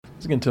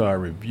Let's get into our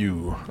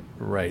review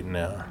right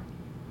now.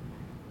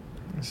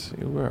 Let's see,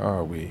 where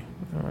are we?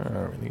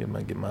 Let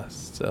me get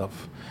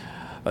myself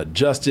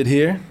adjusted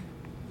here.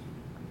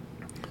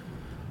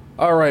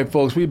 All right,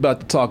 folks, we about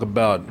to talk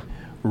about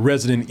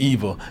Resident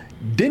Evil.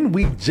 Didn't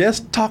we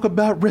just talk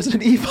about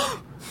Resident Evil?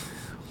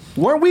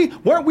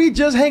 weren't we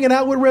just hanging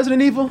out with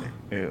Resident Evil?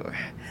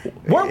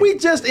 Weren't we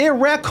just in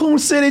Raccoon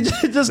City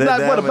just a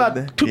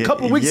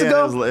couple of weeks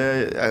ago?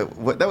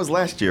 That was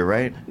last year,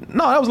 right?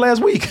 No, that was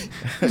last week.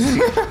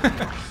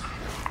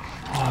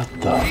 What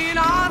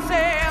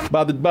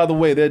the? By the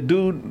way, that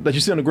dude that you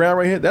see on the ground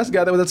right here, that's the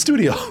guy that was at the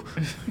studio.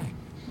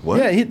 What?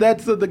 Yeah,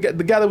 that's the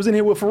guy that was in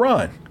here with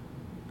Ferran.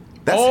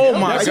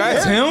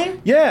 That's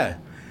him? Yeah.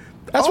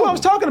 That's what I was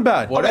talking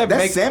about. Well,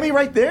 that's Sammy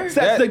right there?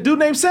 That's the dude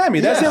named Sammy.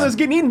 That's him that's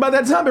getting eaten by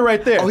that zombie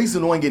right there. Oh, he's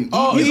the one getting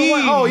eaten. He's the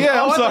one. Oh,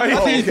 yeah, I'm sorry.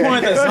 He's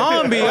pointing at the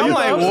zombie. I'm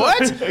like, what?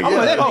 I'm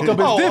like, that fuck up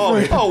is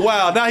different. Oh,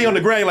 wow. Now he on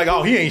the ground like,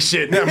 oh, he ain't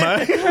shit. Never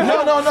mind.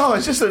 No.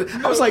 It's just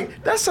I was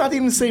like, that's not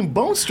even the same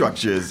bone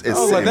structure as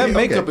Sammy. Like, that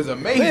makeup is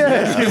amazing.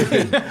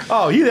 Yeah.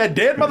 Oh, he that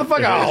dead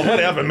motherfucker? Oh,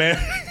 whatever, man.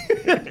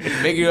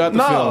 Make it out the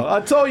film.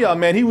 I told y'all,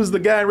 man, he was the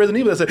guy in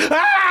Resident Evil that said,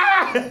 ah!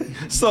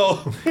 So,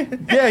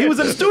 yeah, he was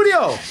in the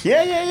studio.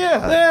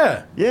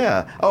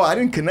 Yeah. Oh, I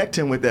didn't connect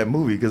him with that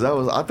movie because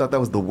I thought that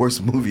was the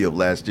worst movie of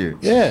last year.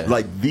 Yeah.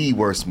 Like the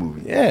worst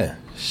movie. Yeah.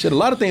 Shit, a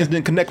lot of things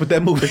didn't connect with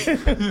that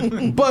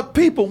movie. But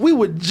people, we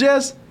were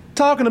just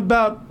talking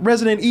about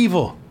Resident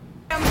Evil.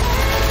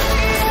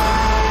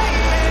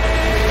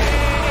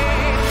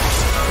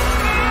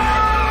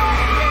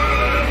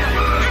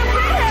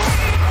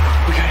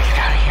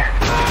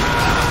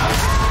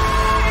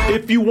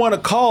 If you want to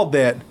call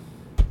that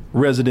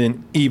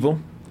Resident Evil,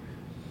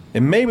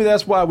 and maybe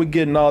that's why we're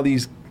getting all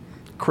these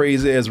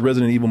crazy ass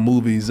Resident Evil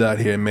movies out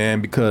here, man,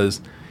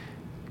 because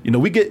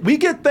we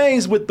get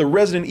things with the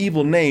Resident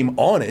Evil name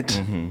on it.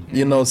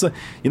 Mm-hmm. So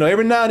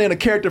every now and then a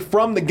character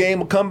from the game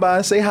will come by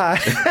and say hi.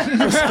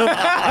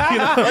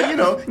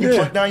 You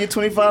put down your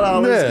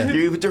 $25,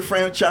 you with your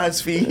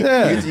franchise fee,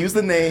 you use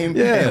the name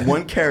and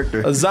one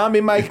character. A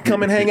zombie might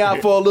come and hang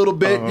out for a little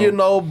bit,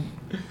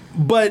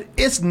 But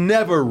it's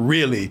never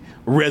really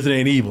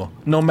Resident Evil,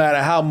 no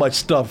matter how much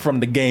stuff from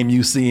the game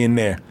you see in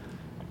there.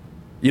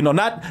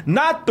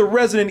 Not the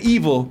Resident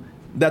Evil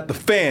that the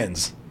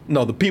fans,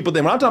 the people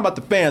that, when I'm talking about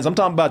the fans, I'm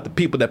talking about the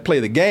people that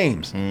play the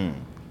games,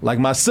 like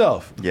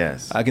myself.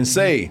 Yes. I can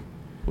say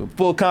with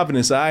full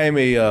confidence I am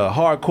a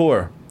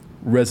hardcore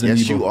Resident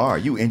Evil. Yes, you are.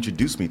 You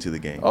introduced me to the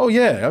game. Oh,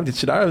 yeah.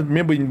 I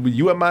remember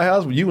you at my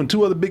house with you and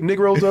two other big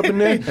Negroes up in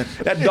there.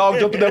 That dog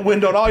jumped through that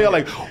window and all y'all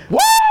like,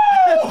 what?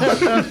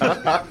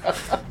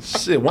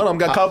 Shit, one of them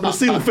got caught in the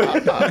ceiling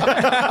fan.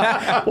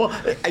 Well,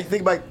 I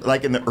think about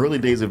like in the early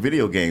days of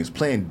video games,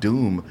 playing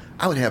Doom,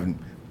 I would have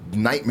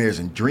nightmares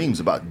and dreams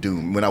about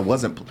Doom when I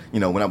wasn't,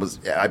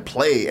 I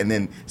play and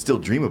then still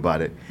dream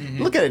about it.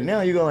 Mm-hmm. Look at it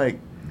now, you go like,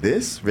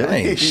 this? Really?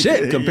 Ain't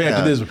shit compared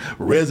to this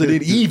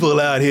Resident Evil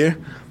out here.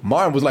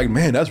 Martin was like,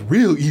 man, that's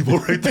real evil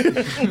right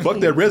there. Fuck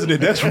that Resident,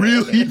 that's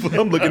real evil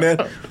I'm looking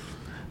at.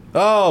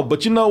 Oh,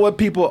 but you know what,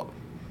 people?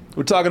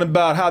 We're talking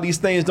about how these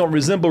things don't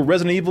resemble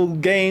Resident Evil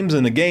games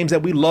and the games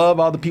that we love.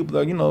 All the people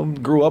that,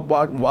 grew up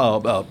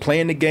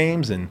playing the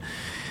games and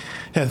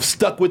have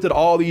stuck with it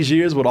all these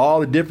years with all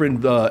the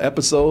different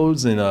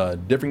episodes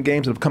and different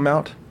games that have come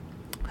out.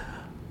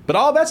 But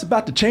all that's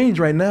about to change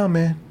right now,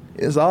 man.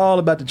 It's all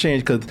about to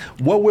change because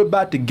what we're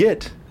about to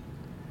get,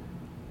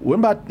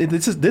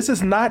 this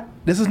is not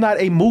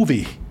a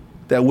movie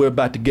that we're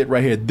about to get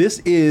right here. This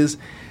is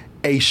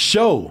a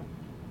show.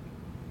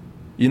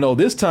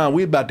 This time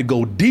we're about to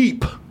go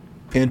deep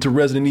into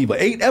Resident Evil.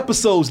 8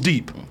 episodes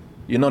deep.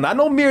 Not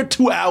no mere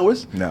 2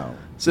 hours. No.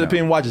 Sit up here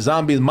and watch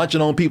zombies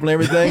munching on people and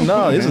everything.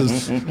 No,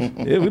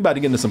 we're about to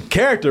get into some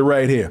character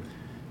right here.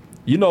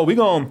 We're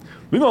gonna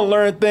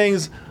learn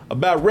things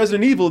about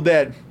Resident Evil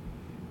that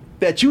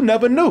you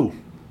never knew.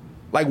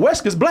 Like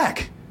Wesker's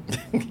black.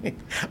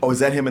 Oh, is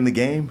that him in the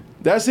game?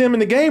 That's him in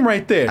the game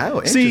right there.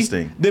 Oh,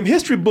 interesting. See, them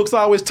history books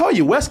always tell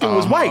you Wesker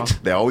was white.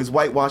 They're always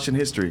whitewashing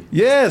history.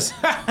 Yes.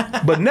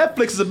 But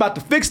Netflix is about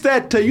to fix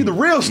that, tell you the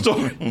real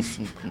story.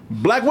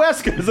 Black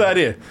Wesker is out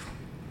here.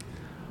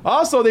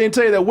 Also, they didn't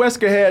tell you that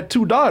Wesker had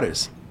 2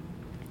 daughters,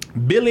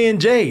 Billy and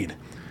Jade,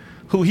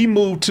 who he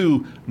moved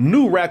to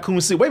New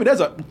Raccoon City. Wait a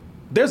minute,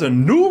 there's a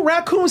new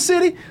Raccoon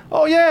City?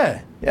 Oh,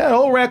 yeah. Yeah, the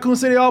old Raccoon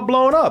City all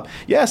blown up.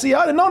 Yeah, see,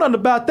 I didn't know nothing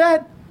about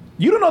that.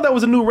 You didn't know that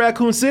was a new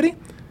Raccoon City.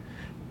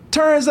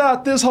 Turns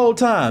out this whole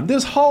time,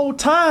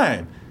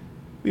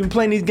 we've been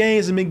playing these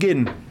games and been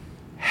getting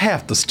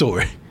half the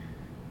story.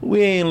 We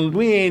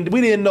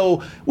didn't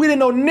know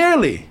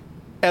nearly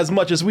as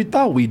much as we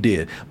thought we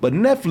did. But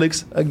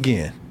Netflix,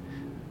 again,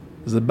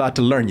 is about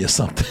to learn you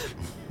something.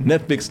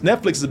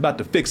 Netflix is about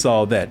to fix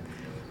all that.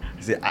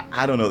 See,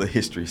 I don't know the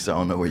history, so I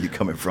don't know where you're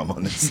coming from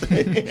on this.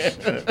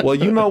 Well,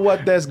 you know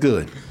what? That's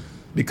good.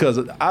 Because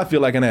I feel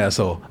like an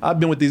asshole. I've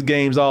been with these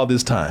games all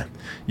this time.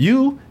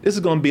 This is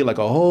going to be like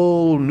a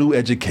whole new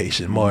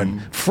education, Martin.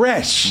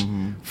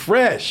 Mm-hmm.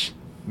 Fresh.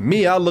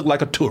 Me, I look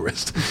like a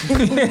tourist.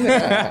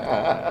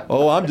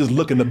 Oh, I'm just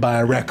looking to buy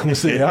a raccoon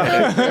city.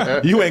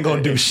 You ain't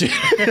gonna do shit.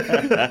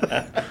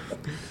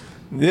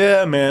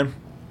 Yeah, man.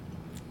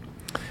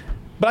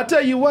 But I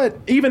tell you what,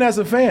 even as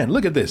a fan,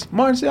 look at this.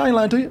 Martin, see, I ain't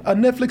lying to you. A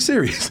Netflix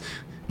series.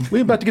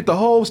 We're about to get the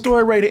whole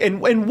story right here.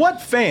 And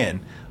what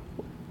fan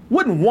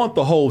wouldn't want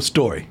the whole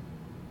story?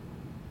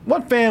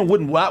 What fan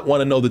would not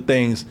want to know the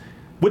things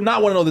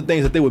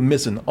that they were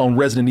missing on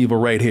Resident Evil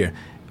right here?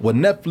 Well,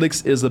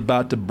 Netflix is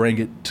about to bring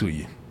it to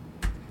you.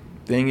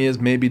 Thing is,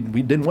 maybe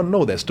we didn't want to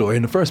know that story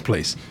in the first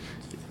place.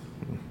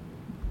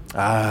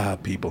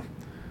 People.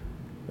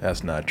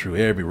 That's not true.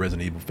 Every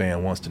Resident Evil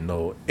fan wants to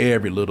know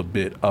every little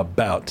bit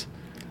about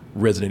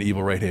Resident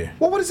Evil right here.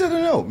 Well, what is there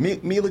to know?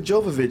 Mila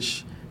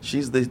Jovovich,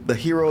 she's the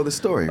hero of the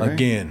story, right?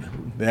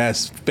 Again,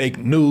 that's fake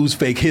news,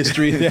 fake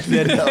history.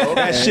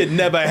 That shit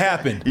never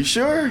happened. You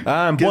sure?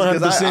 I'm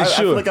 100% sure. I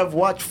feel like I've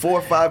watched 4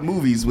 or 5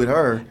 movies with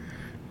her.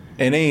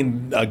 And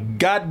ain't a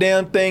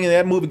goddamn thing in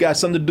that movie got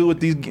something to do with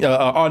these,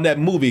 on that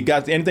movie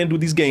got anything to do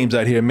with these games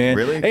out here, man.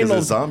 Really? Ain't no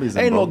zombies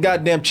Ain't no involved.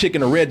 goddamn chick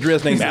in a red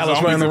dress named Alice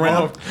running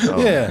around.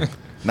 Oh. Yeah.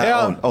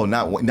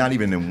 Not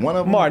even in one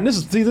of them? Martin,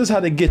 this is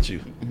how they get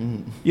you.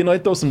 You know,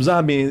 they throw some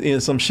zombie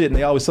in some shit and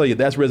they always tell you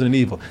that's Resident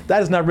Evil.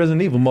 That is not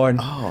Resident Evil,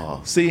 Martin.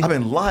 Oh, see, I've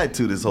been lied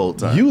to this whole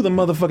time. You the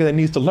motherfucker that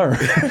needs to learn.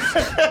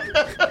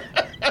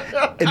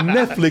 And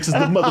Netflix is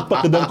the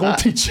motherfucker that's gonna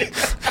teach you.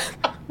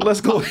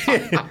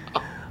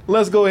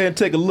 Let's go ahead and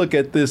take a look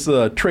at this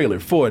trailer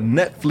for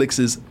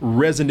Netflix's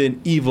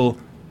Resident Evil,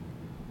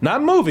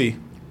 not movie,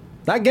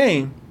 not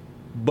game,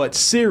 but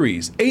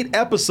series. 8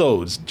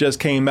 episodes just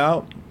came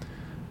out.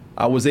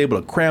 I was able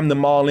to cram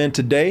them all in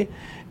today,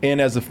 and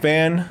as a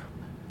fan,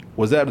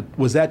 was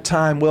that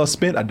time well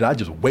spent? Or did I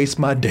just waste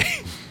my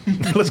day?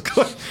 Let's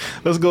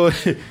go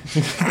ahead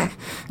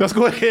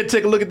and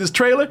take a look at this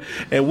trailer,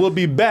 and we'll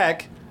be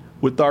back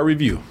with our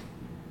review.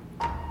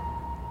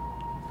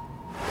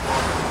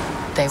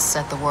 They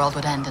said the world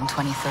would end in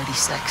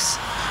 2036,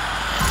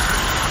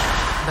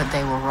 but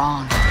they were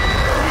wrong.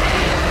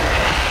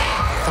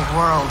 The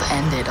world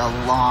ended a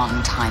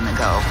long time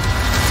ago.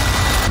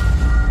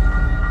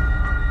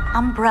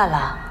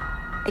 Umbrella,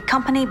 a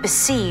company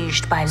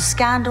besieged by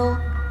scandal,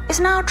 is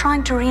now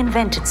trying to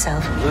reinvent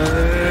itself.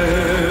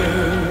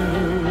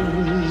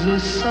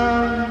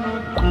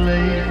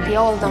 The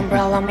old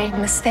Umbrella made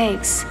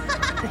mistakes.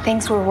 The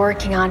things we're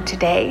working on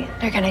today,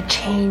 they're gonna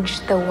change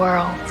the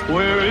world.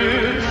 We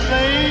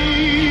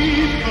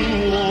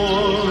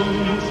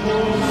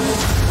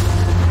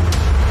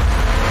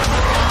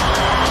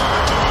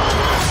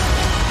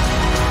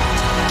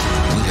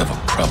have a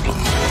problem.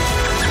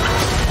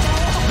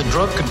 The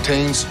drug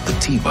contains the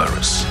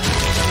T-virus.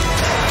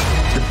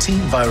 The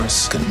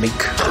T-virus can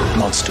make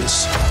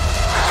monsters.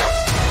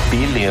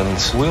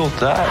 Billions will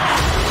die.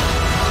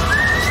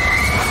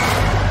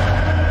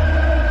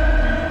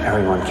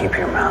 Everyone keep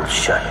your mouth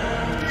shut.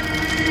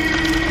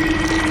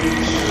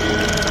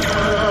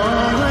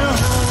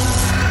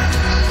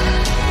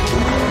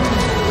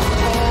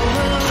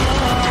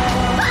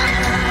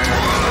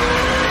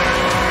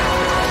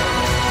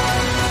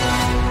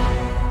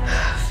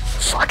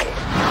 Fuck it.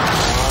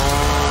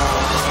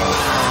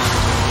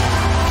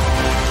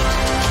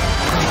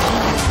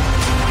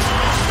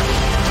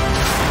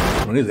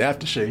 When it's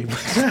aftershave.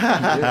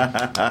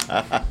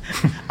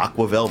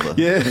 Aqua Velva.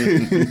 Yeah.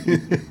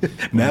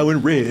 Now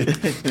in red.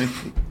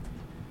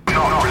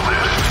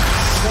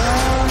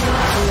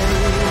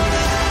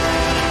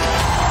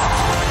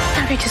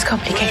 Marriage is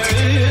complicated.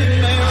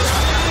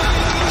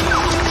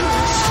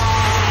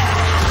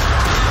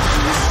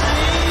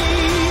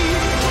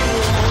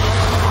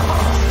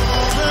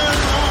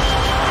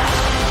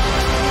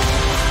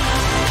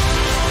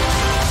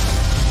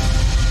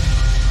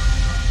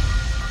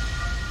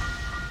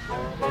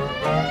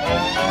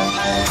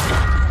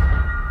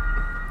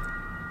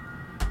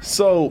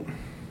 So,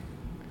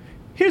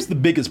 here's the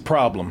biggest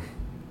problem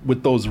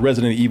with those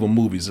Resident Evil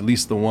movies, at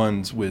least the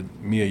ones with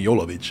Mia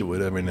Jovovich or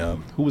whatever now.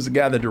 Who was the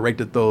guy that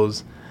directed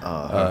those?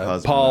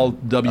 Paul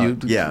W.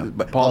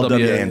 Paul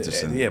W.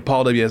 Anderson. Yeah,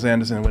 Paul W. S.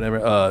 Anderson,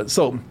 whatever.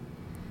 So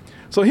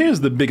here's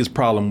the biggest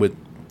problem with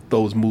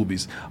those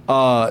movies.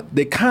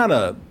 They kind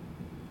of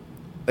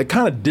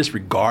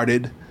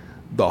disregarded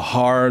the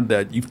horror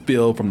that you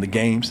feel from the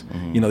games.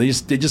 Mm-hmm. You know,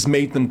 they just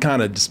made them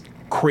kind of just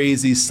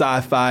crazy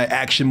sci-fi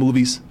action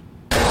movies.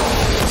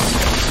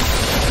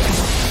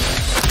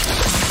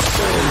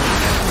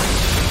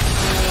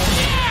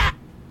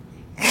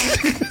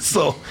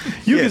 So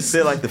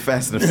they're like the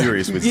Fast and the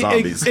Furious with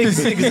zombies.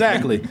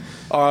 Exactly.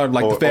 Or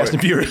like the Fast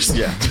and Furious.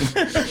 Yeah.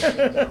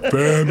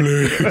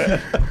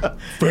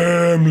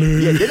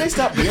 Family. Yeah, did they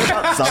stop being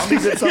about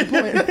zombies at some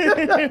point?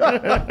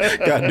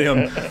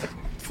 Goddamn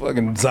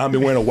fucking zombie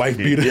wearing a wife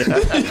beater.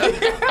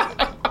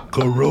 Yeah.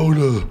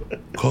 Corona,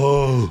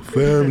 call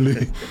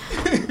family.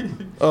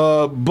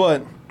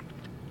 But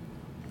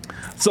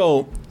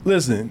so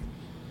listen,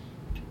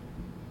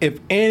 if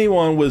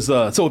anyone was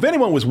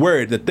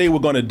worried that they were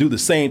going to do the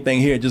same thing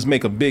here, just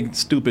make a big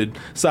stupid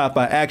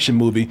sci-fi action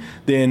movie,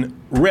 then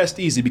rest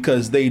easy,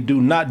 because they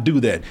do not do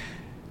that.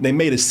 They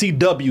made a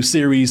CW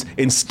series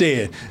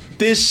instead.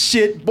 This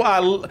shit,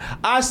 boy,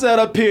 I sat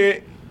up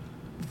here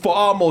for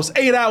almost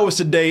 8 hours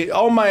today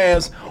on my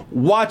ass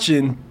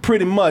watching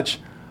pretty much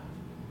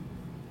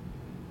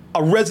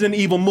a Resident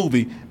Evil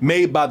movie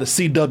made by the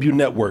CW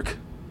network.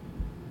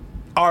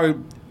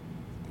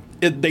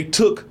 They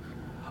took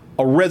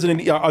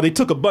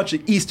a bunch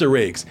of Easter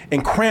eggs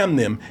and crammed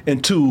them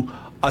into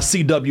a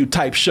CW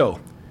type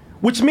show,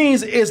 which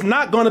means it's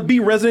not going to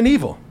be Resident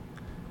Evil.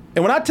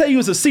 And when I tell you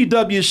it's a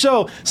CW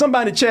show,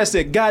 somebody in the chat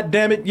said, "God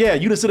damn it, yeah,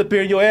 you done sit up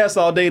here in your ass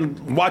all day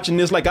watching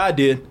this like I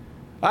did.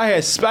 I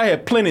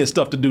had plenty of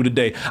stuff to do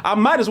today. I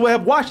might as well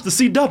have watched the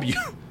CW."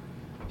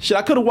 Shit,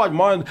 I could have watched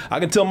Martin. I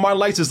can tell Martin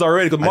likes this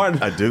already, because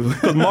Martin. I do.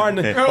 Because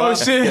Martin. Oh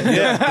shit!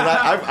 Yeah,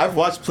 'cause I've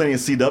watched plenty of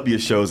CW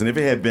shows, and if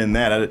it had been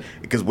that,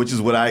 which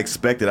is what I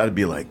expected, I'd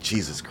be like,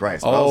 Jesus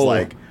Christ. But I was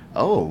like,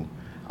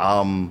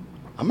 I'm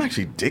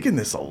actually digging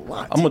this a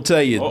lot. I'm gonna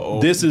tell you,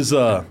 this is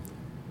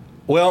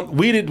well,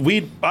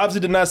 we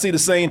obviously did not see the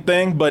same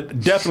thing, but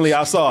definitely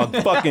I saw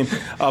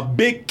a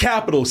big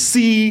capital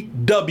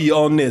CW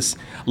on this.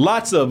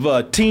 Lots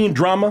of teen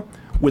drama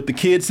with the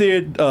kids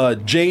here,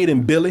 Jade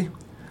and Billy.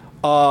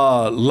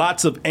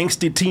 Lots of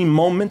angsty teen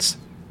moments.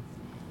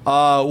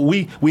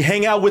 We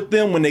hang out with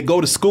them when they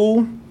go to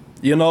school.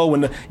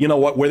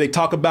 Where they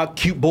talk about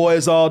cute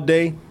boys all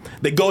day.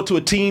 They go to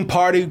a teen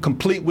party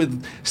complete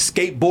with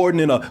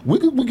skateboarding and a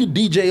wiggle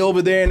DJ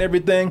over there and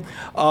everything.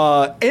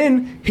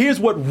 And here's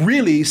what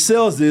really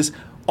sells this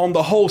on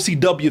the whole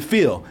CW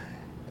feel.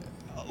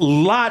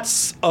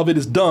 Lots of it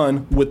is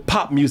done with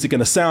pop music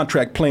and a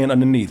soundtrack playing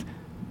underneath.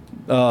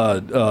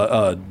 Dua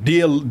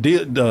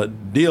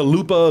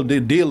Lipa,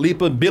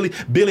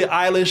 Billie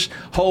Eilish,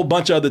 whole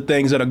bunch of other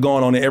things that are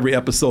going on in every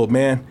episode,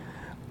 man.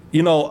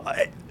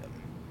 The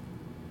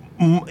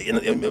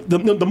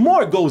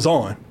more it goes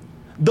on,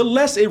 the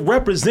less it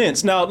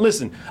represents. Now,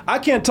 listen, I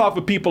can't talk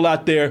for people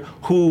out there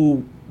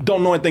who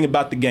don't know anything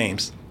about the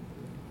games.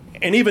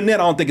 And even then,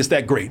 I don't think it's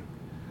that great.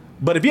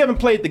 But if you haven't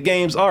played the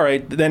games, all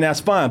right, then that's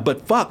fine.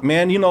 But fuck,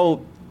 man,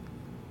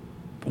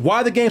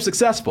 why are the games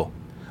successful?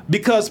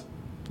 Because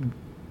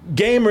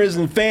gamers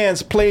and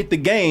fans played the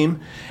game,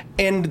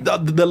 and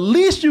the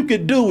least you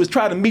could do is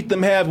try to meet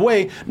them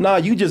halfway. Nah,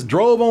 you just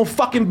drove on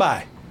fucking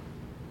by.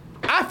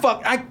 I'm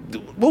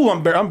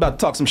about to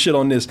talk some shit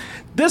on this.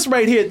 This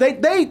right here,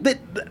 they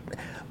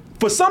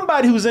for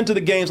somebody who's into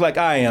the games like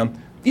I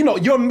am,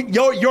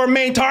 your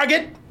main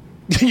target,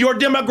 your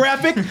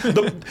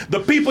demographic, the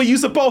people you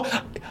suppose.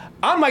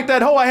 I'm like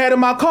that hoe I had in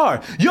my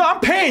car. Yo, I'm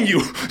paying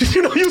you.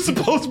 You're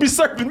supposed to be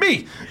serving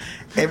me.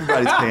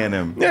 Everybody's paying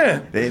them.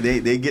 Yeah.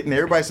 They getting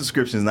everybody's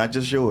subscriptions, not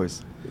just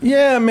yours.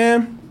 Yeah,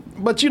 man.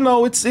 But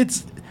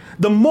it's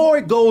the more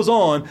it goes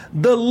on,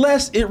 the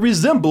less it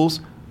resembles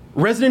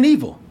Resident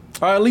Evil,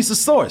 or at least the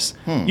source.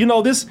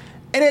 This,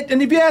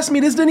 and if you ask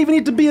me, this didn't even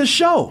need to be a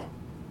show.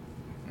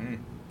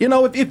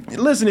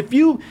 If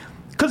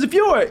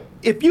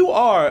you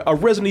are a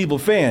Resident Evil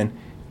fan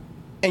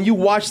and you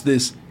watch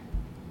this,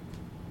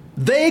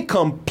 they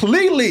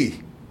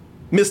completely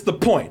missed the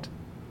point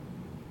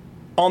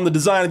on the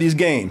design of these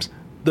games,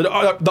 the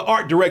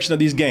art direction of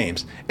these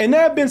games. And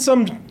there have been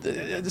some of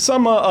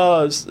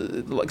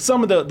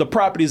the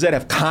properties that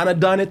have kind of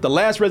done it. The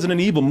last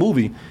Resident Evil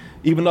movie,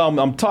 even though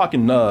I'm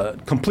talking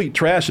complete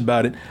trash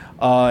about it,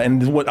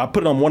 and what I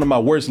put it on one of my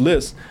worst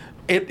lists,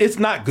 it's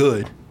not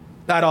good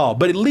at all.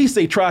 But at least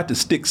they tried to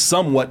stick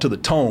somewhat to the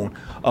tone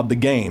of the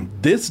game.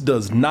 This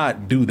does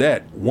not do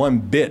that one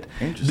bit.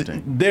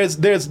 Interesting.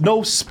 There's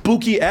no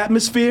spooky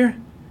atmosphere.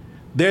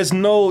 There's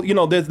no,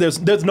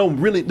 there's no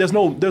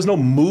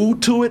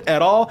mood to it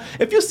at all.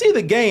 If you see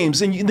the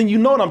games, then you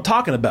know what I'm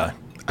talking about.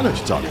 I know what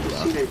you're talking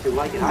about. If you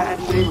like it, I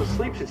haven't been able to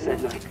sleep since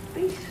that night.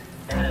 Please.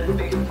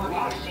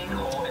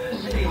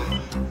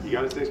 You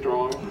gotta stay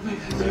strong.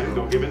 Okay?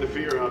 Don't give in to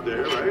fear out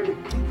there, right?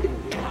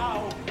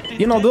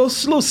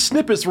 Those little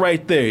snippets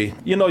right there.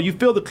 You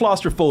feel the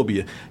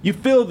claustrophobia. You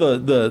feel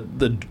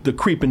the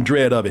creep and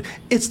dread of it.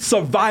 It's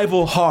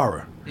survival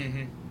horror.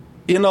 Mm-hmm.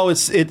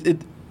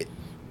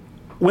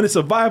 When it's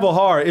survival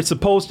horror, you're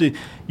supposed to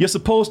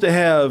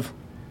have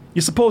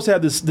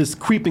this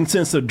creeping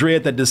sense of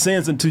dread that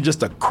descends into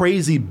just a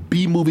crazy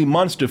B-movie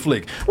monster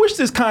flick, which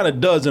this kind of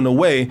does in a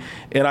way,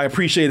 and I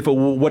appreciate it for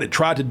what it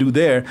tried to do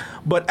there.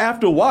 But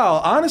after a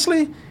while,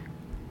 honestly,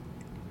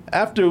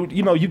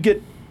 you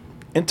get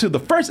into the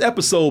first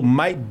episode,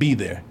 might be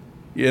there.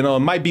 It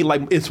might be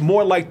like, it's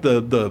more like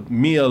the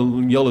Mia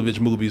Jovovich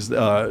movies,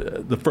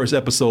 the first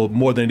episode,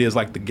 more than it is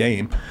like the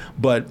game.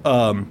 But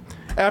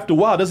after a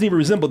while, it doesn't even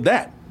resemble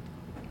that.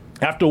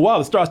 After a while,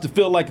 it starts to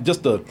feel like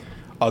just a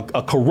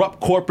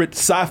corrupt corporate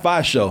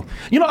sci-fi show.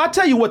 I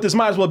tell you what this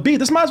might as well be.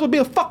 This might as well be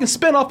a fucking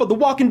spinoff of The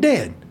Walking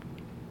Dead.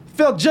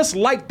 Felt just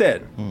like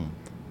that.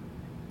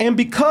 And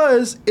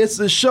because it's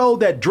a show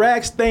that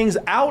drags things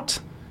out,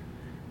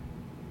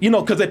 You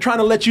know, because they're trying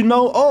to let you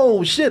know,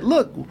 oh shit,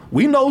 look,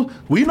 we know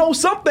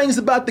some things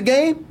about the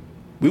game.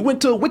 We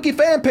went to a wiki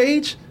fan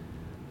page.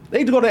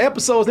 They go to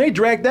episodes and they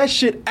drag that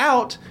shit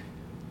out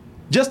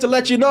just to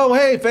let you know,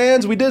 hey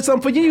fans, we did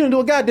something for you. You didn't do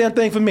a goddamn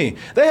thing for me.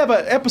 They have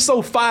an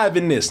episode 5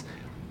 in this.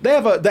 They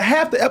have the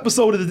half the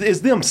episode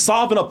is them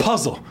solving a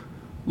puzzle.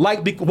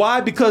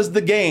 Why? Because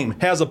the game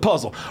has a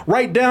puzzle.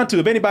 Right down to,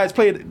 if anybody's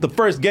played the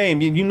first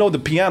game, you know the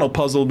piano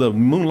puzzle, the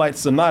Moonlight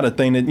Sonata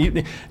thing.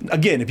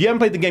 Again, if you haven't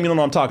played the game, you don't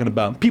know what I'm talking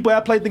about. People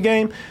have played the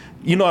game,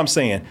 you know what I'm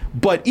saying.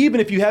 But even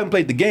if you haven't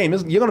played the game,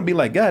 you're going to be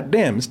like, God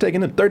damn, it's taking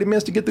them 30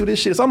 minutes to get through this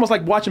shit. It's almost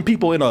like watching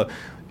people in a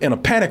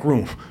panic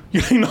room.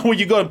 You know when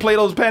you go and play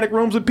those panic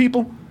rooms with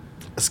people?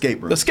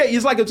 Escape room. It's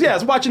like,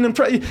 it's watching them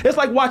it's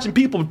like watching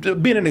people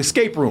be in an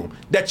escape room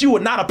that you were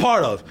not a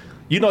part of.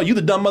 You know, you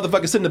the dumb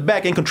motherfucker sitting in the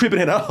back ain't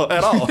contributing at all.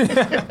 How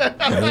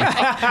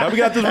we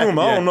got this room?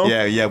 I don't know.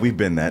 Yeah, we've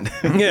been that.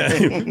 Yeah,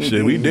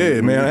 shit, we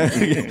did, man.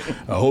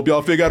 I hope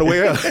y'all figure out a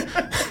way out.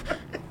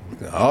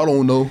 I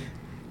don't know.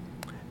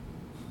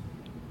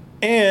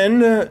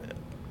 And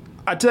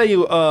I tell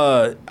you,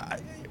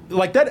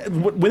 like that,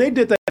 when they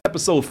did that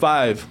episode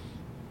 5,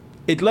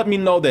 it let me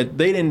know that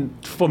they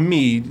didn't. For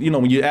me, you know,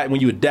 when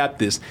you adapt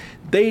this,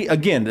 they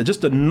again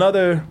just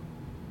another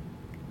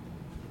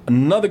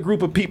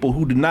group of people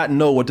who do not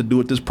know what to do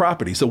with this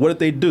property. So what did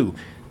they do?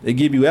 They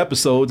give you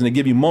episodes and they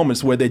give you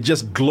moments where they're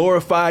just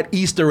glorified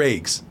Easter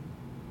eggs,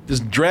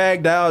 just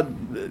dragged out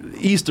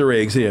Easter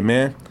eggs here,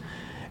 man.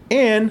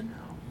 And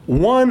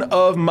one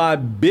of my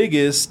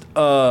biggest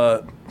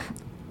one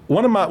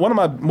of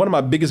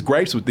my biggest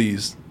gripes with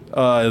these,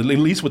 at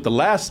least with the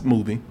last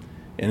movie,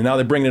 and now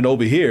they're bringing it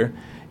over here,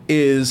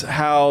 is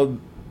how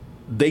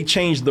they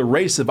changed the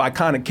race of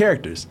iconic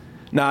characters.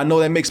 Now I know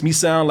that makes me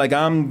sound like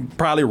I'm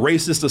probably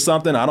racist or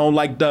something. I don't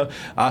like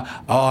I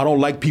don't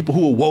like people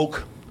who are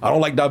woke. I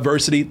don't like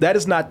diversity. That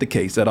is not the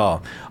case at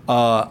all.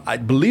 I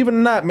believe it or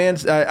not, man.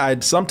 I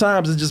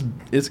sometimes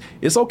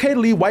it's okay to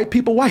leave white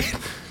people white.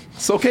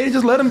 It's okay to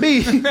just let them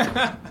be.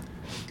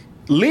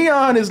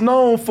 Leon is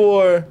known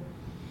for,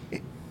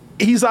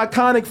 he's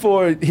iconic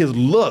for his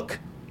look,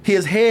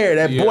 his hair,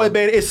 that boy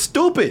band. It's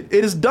stupid.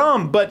 It is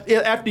dumb. But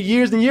after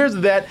years and years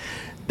of that,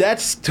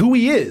 that's who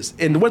he is.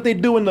 And what they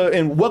do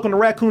in Welcome to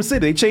Raccoon City,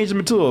 they changed him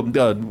into a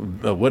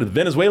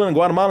Venezuelan,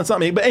 Guatemalan,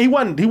 something. But he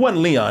wasn't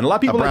Leon. A lot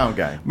of people a brown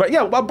guy. But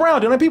yeah, a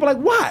brown dude. And people are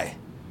like, why?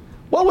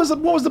 What was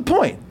the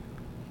point?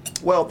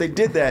 Well, they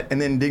did that and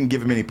then didn't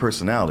give him any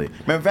personality.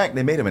 Matter of fact,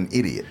 they made him an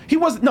idiot. He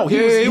was an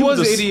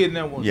idiot in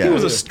that one. He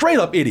was a straight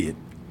up idiot.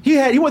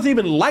 He wasn't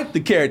even like the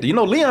character. You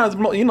know, Leon's.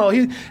 You know,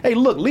 hey,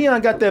 look,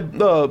 Leon got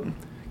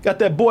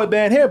that boy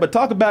band hair, but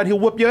talk about it, he'll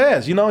whoop your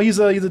ass. You know, he's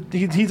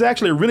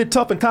actually a really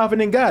tough and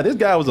confident guy. This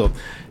guy was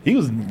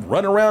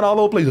running around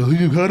all over the place.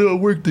 Oh, how do I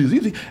work this? I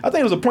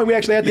think it was a point we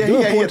actually had to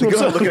go. He had to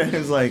go looking at him. He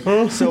was like,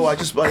 so I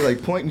just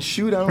like point and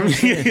shoot. I don't know.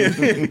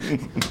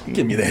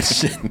 Give me that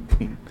shit.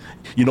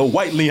 You know,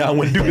 white Leon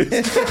wouldn't do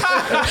this.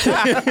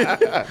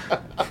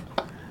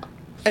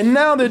 And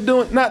now they're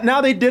doing.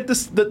 Now they did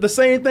the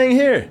same thing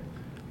here.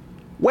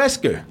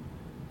 Wesker.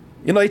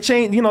 You know, they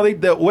changed. You know,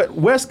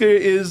 Wesker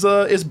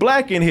is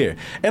black in here,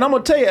 and I'm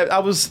gonna tell you,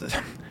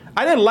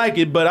 I didn't like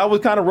it, but I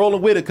was kind of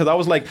rolling with it because I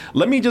was like,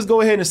 let me just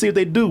go ahead and see what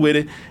they do with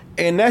it,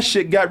 and that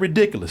shit got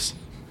ridiculous.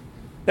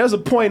 There's a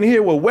point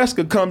here where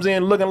Wesker comes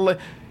in looking like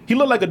he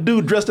looked like a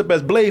dude dressed up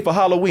as Blade for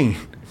Halloween.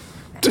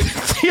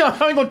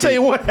 I ain't gonna tell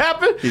you what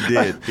happened. He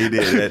did.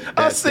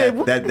 That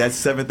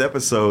 7th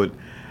episode,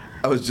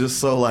 I was just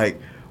so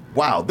like,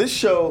 wow, this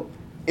show,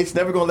 it's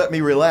never gonna let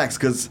me relax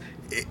because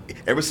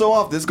every so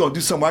often it's gonna do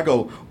something where I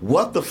go,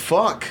 what the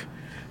fuck?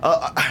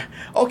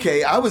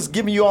 Okay, I was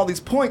giving you all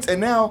these points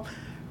and now,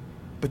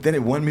 but then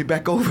it won me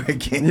back over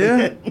again.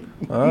 Yeah.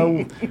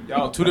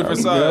 Y'all two different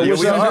sides. I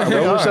wish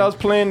I was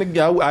playing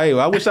I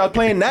wish I was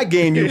playing that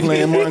game you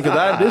playing, Martin,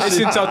 because this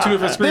shit's out two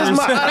different screens.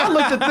 I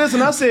looked at this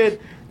and I said,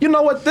 you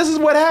know what? This is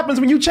what happens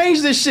when you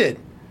change this shit.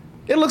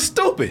 It looks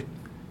stupid.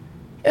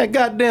 Yeah,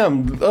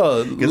 goddamn.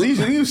 Because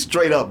he's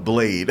straight up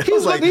Blade. He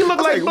looked like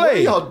Blade. What are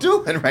y'all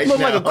doing right now? He looked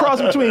like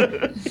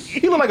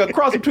a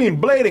cross between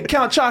Blade and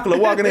Count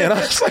Chocula walking in. I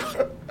was like,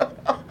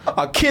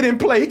 a kid in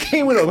play. He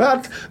came with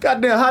a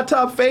goddamn hot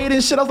top fade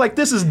and shit. I was like,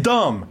 this is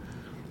dumb.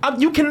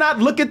 You cannot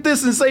look at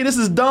this and say this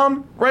is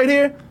dumb right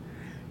here.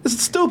 This is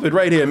stupid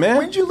right here, man.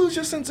 When did you lose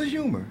your sense of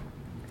humor?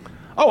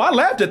 Oh, I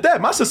laughed at that.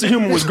 My sense of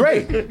humor was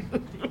great.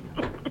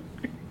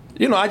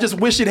 You know, I just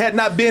wish it had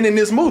not been in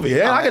this movie.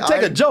 Yeah, I could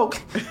take a joke.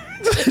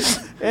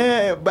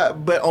 Yeah,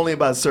 but only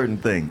about certain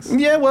things.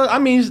 Yeah, well, I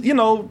mean, you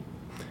know,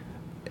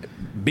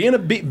 be a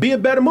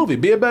better movie,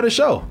 be a better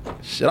show.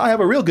 Shit, I have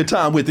a real good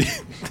time with it.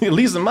 At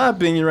least in my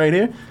opinion, right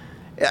here.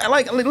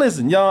 Like,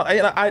 listen, y'all.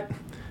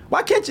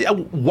 Why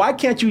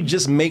can't you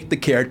just make the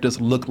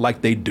characters look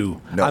like they do?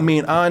 No. I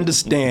mean, I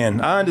understand.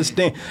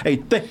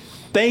 Hey,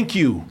 thank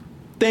you.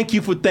 Thank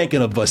you for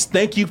thinking of us.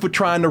 Thank you for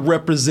trying to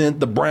represent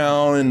the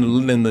brown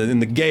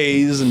and the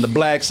gays and the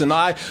blacks. And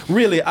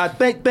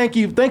thank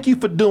you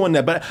for doing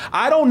that. But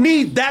I don't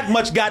need that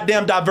much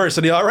goddamn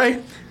diversity. All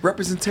right,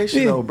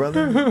 representation, though,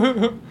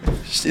 brother.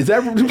 Is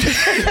that really?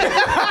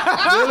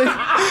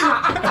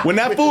 When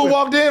that fool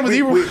walked in, was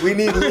he? We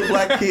need little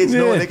black kids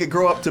knowing they could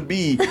grow up to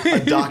be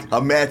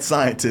a mad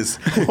scientist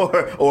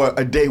or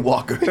a day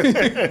walker.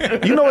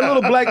 You know what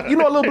little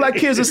black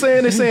kids are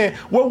saying? They're saying,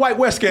 "Where White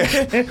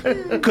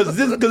Wesker?" Because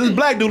this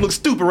black dude looks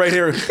stupid right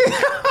here.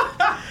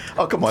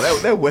 Oh, come on,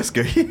 that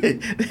Wesker,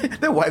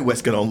 that White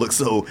Wesker don't look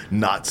so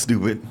not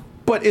stupid.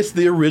 But it's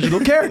the original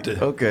character.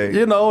 Okay.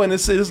 You know, and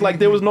it's like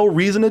there was no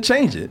reason to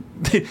change it.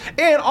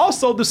 And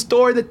also the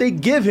story that they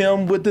give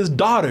him with his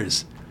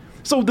daughters.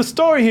 So the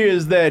story here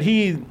is that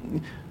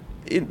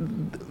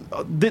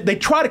they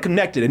try to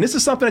connect it, and this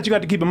is something that you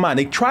got to keep in mind.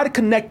 They try to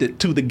connect it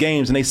to the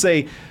games, and they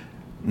say,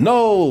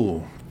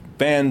 no,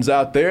 fans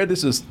out there,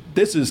 this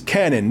is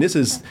canon. This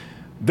is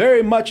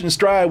very much in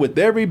stride with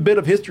every bit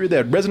of history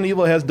that Resident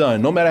Evil has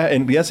done. No matter how,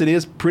 and yes, it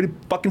is pretty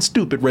fucking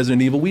stupid,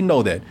 Resident Evil, we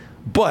know that.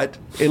 But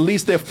at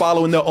least they're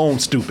following their own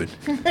stupid.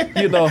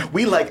 You know,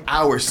 we like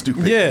our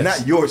stupid,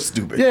 not your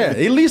stupid. Yeah,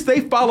 at least they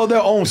follow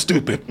their own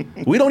stupid.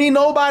 We don't need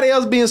nobody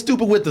else being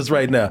stupid with us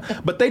right now.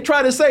 But they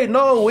try to say,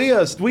 no, we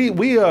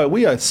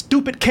are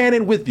stupid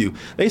canon with you.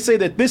 They say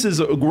that this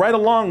is right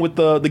along with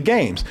the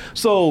games.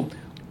 So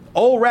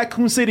old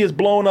Raccoon City is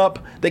blown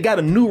up. They got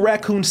a new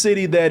Raccoon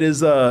City that is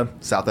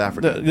South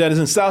Africa. That is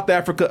in South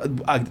Africa.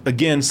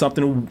 Again,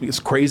 something is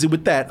crazy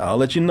with that. I'll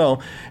let you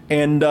know.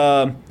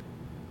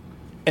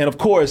 And of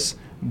course,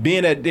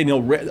 being at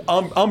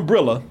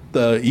Umbrella,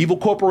 the evil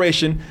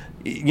corporation,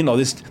 you know,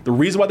 the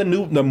reason why they're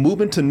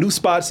moving to new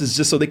spots is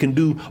just so they can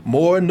do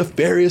more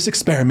nefarious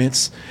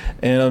experiments.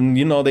 And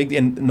you know,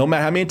 and no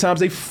matter how many times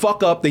they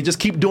fuck up, they just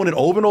keep doing it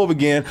over and over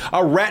again.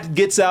 A rat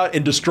gets out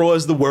and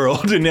destroys the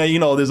world, and then, you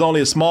know, there's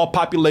only a small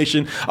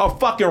population. A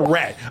fucking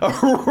rat. A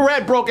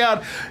rat broke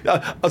out,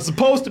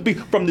 supposed to be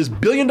from this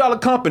billion-dollar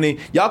company.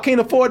 Y'all can't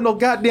afford no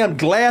goddamn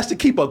glass to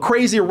keep a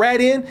crazy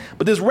rat in,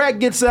 but this rat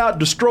gets out,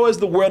 destroys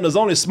the world. And there's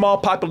only a small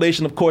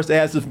population, of course, that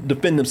has to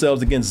defend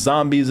themselves against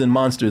zombies and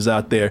monsters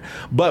out there.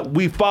 But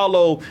we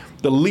follow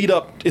the lead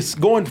up. It's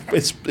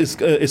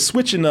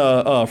switching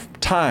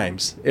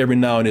times every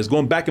now and then. It's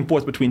going back and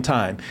forth between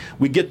time.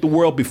 We get the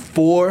world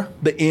before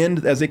the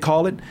end, as they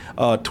call it,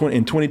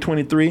 in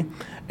 2023,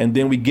 and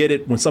then we get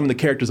it when some of the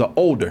characters are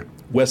older.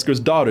 Wesker's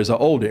daughters are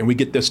older, and we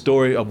get their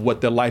story of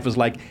what their life is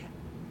like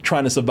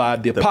trying to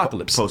survive the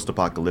apocalypse.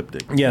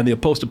 Post-apocalyptic. Yeah, the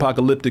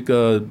post-apocalyptic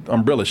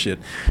Umbrella shit.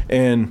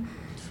 And,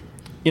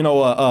 you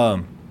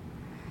know,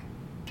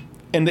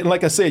 and then,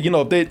 like I said, you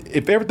know,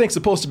 if everything's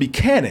supposed to be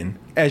canon,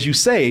 as you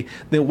say,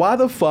 then why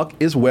the fuck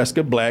is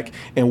Wesker black,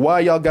 and why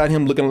y'all got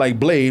him looking like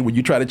Blade when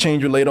you try to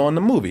change it later on in the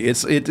movie? It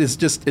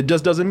just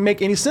doesn't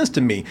make any sense to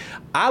me.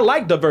 I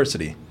like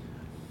diversity.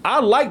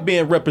 I like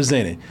being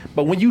represented.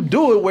 But when you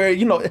do it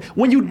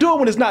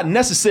when it's not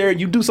necessary,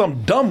 you do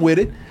something dumb with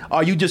it,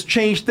 or you just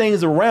change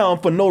things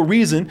around for no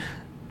reason,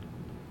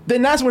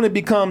 then that's when it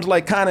becomes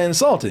like kind of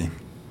insulting.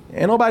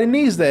 And nobody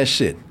needs that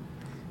shit.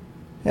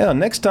 Hell,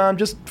 next time,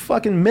 just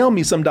fucking mail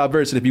me some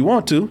diversity if you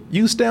want to.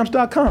 Use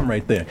stamps.com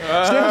right there.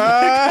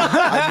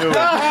 I knew it.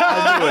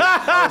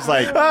 I was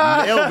like,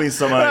 mail me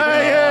somebody.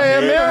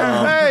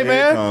 Hey,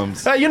 man.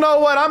 You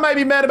know what? I might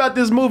be mad about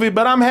this movie,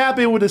 but I'm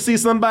happy to see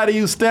somebody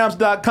use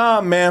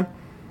stamps.com, man.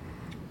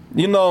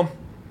 You know,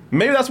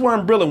 maybe that's where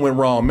Umbrella went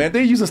wrong, man.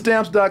 They're using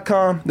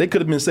stamps.com. They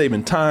could have been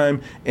saving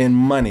time and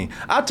money.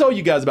 I told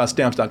you guys about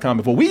stamps.com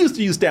before. We used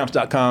to use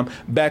stamps.com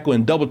back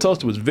when Double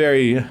Toaster was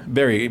very,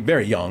 very,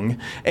 very young.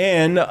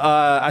 And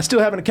I still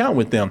have an account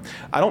with them.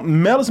 I don't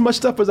mail as much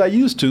stuff as I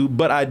used to,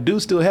 but I do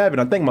still have it.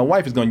 I think my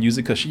wife is going to use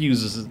it because she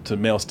uses it to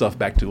mail stuff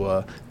back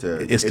to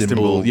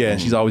Istanbul. Yeah,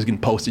 and she's always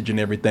getting postage and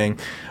everything.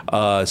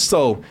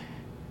 So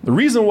the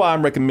reason why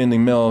I'm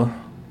recommending mail,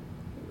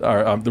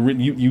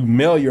 you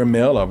mail your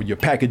mail or your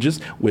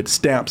packages with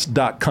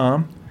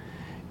stamps.com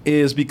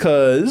is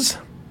because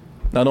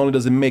not only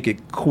does it make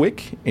it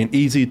quick and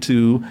easy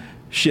to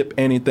ship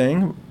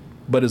anything,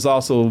 but it's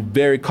also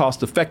very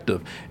cost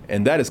effective.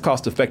 And that is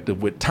cost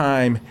effective with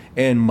time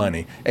and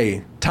money.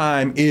 Hey,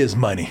 time is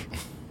money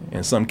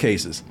in some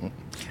cases.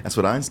 That's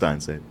what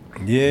Einstein said.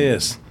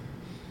 Yes.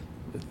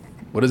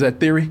 What is that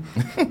theory?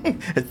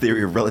 A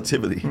theory of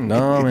relativity.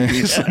 No, man.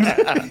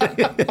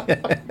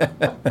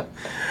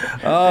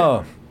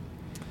 Oh,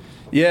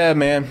 yeah,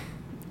 man.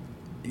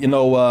 You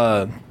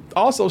know,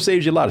 also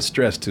saves you a lot of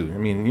stress, too. I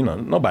mean, you know,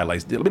 nobody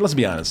likes it. Let's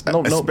be honest.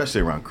 Especially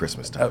around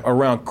Christmas time.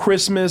 Around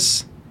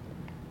Christmas.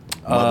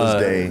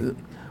 Mother's Day.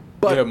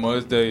 But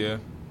Mother's Day, yeah.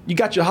 You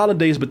got your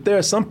holidays, but there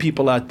are some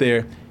people out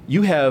there,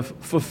 you have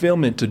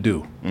fulfillment to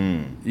do.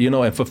 You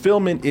know, and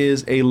fulfillment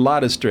is a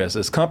lot of stress.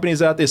 There's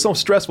companies out there, some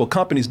stressful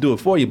companies do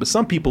it for you, but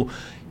some people,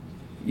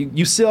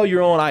 you sell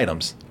your own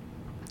items.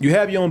 You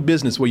have your own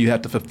business where you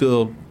have to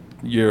fulfill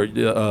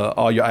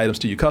all your items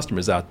to your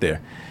customers out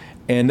there.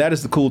 And that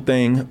is the cool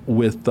thing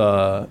with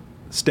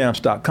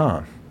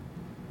stamps.com,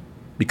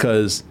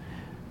 because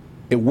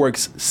it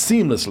works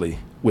seamlessly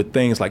with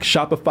things like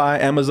Shopify,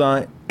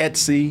 Amazon,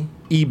 Etsy,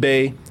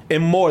 eBay,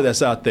 and more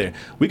that's out there.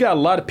 We got a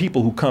lot of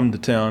people who come to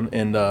town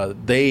and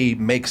they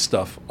make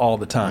stuff all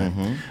the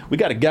time. We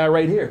got a guy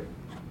right here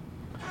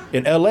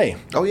in L.A.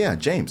 Oh yeah,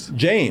 James.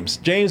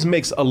 James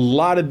makes a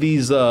lot of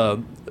these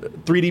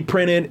 3D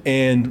printed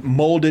and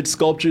molded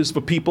sculptures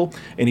for people,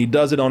 and he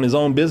does it on his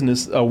own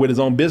business, with his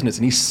own business,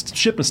 and he's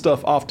shipping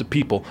stuff off to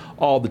people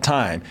all the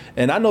time.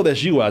 And I know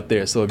that's you out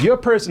there. So if you're a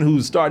person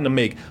who's starting to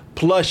make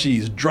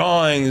plushies,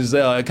 drawings,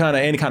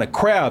 any kind of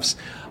crafts,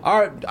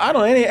 or I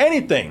don't know,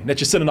 anything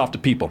that you're sending off to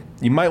people,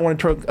 you might want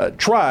to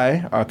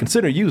try or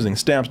consider using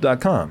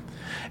Stamps.com.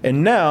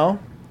 And now,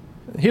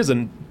 here's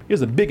a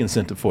big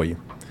incentive for you.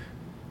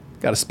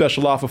 Got a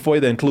special offer for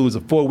you that includes a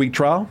 4-week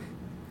trial,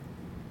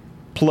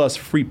 plus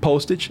free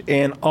postage,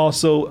 and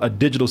also a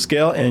digital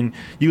scale. And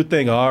you would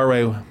think, all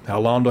right, how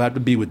long do I have to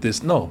be with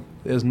this? No,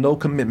 there's no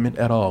commitment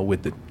at all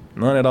with it.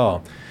 None at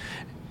all.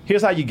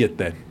 Here's how you get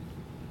that.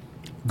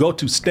 Go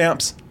to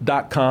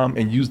Stamps.com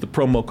and use the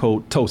promo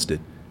code TOASTED.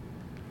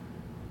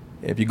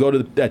 If you go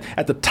to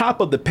at the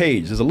top of the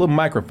page, there's a little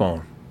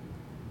microphone,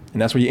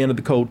 and that's where you enter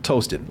the code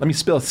TOASTED. Let me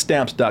spell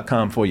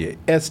Stamps.com for you.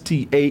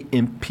 STAMPS.com,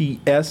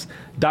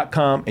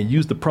 and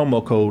use the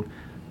promo code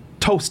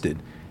TOASTED.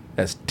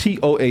 That's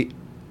TOASTED.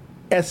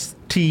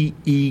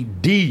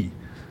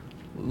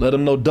 Let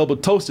them know Double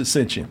Toasted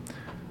sent you.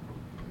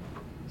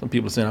 Some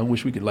people are saying, I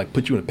wish we could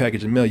put you in a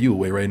package and mail you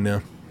away right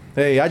now.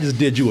 Hey, I just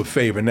did you a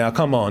favor. Now,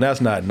 come on. That's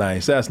not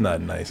nice. That's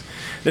not nice.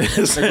 There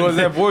goes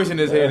that voice in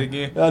his head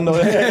again. I know.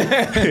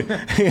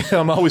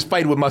 I'm always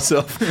fighting with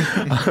myself.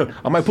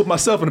 I might put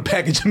myself in a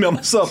package and mail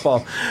myself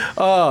off.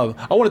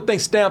 I want to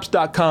thank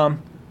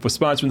Stamps.com for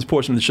sponsoring this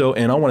portion of the show,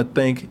 and I want to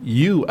thank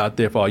you out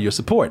there for all your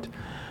support.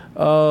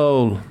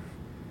 I'm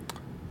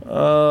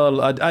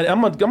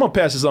gonna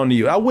pass this on to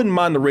you. I wouldn't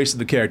mind the race of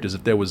the characters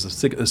if there was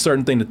a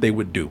certain thing that they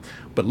would do.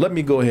 But let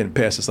me go ahead and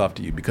pass this off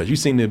to you because you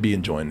seem to be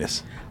enjoying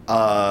this.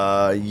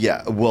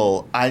 Yeah.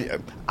 Well,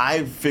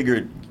 I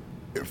figured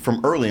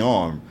from early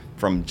on,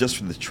 from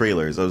the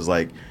trailers, I was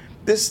like,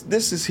 this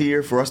is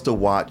here for us to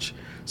watch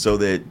so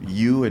that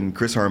you and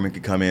Chris Herman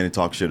could come in and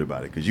talk shit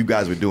about it, because you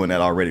guys were doing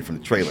that already from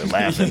the trailer,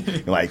 laughing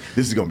like,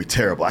 this is gonna be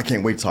terrible. I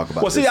can't wait to talk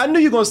about this. Well, see, I knew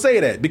you were gonna say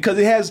that because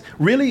it has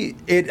really.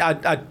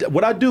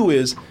 What I do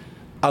is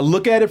I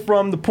look at it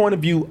from the point of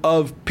view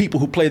of people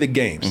who play the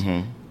games.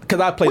 Mm-hmm. Because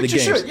I play the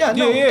games. Should. Yeah,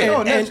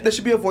 there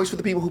should be a voice for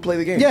the people who play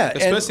the games. Yeah,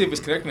 especially if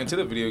it's connecting to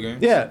the video game.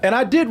 Yeah, and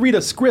I did read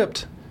a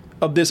script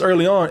of this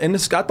early on, and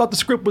I thought the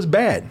script was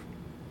bad.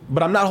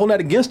 But I'm not holding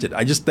that against it.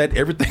 I just that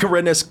everything I read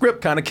in that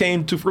script kind of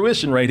came to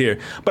fruition right here.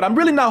 But I'm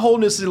really not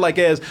holding this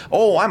as,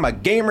 oh, I'm a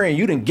gamer and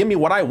you didn't give me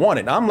what I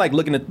wanted. I'm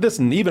looking at this,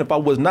 and even if I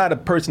was not a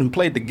person who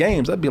played the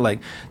games, I'd be like,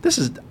 this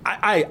is.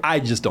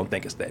 I just don't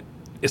think it's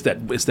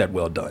that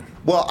well done.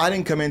 Well, I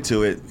didn't come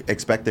into it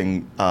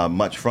expecting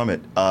much from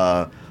it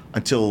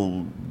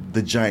until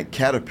the giant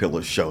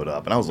caterpillar showed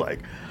up, and I was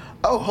like,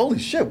 oh, holy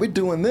shit, we're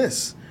doing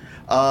this.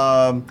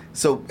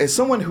 So as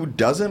someone who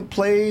doesn't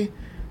play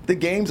the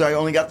games, I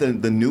only got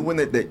the new one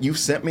that you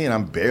sent me, and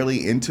I'm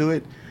barely into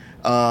it.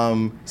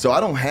 So I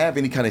don't have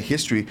any kind of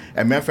history.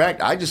 As a matter of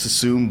fact, I just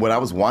assumed what I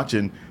was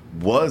watching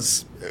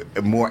was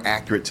more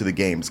accurate to the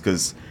games,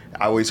 because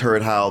I always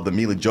heard how the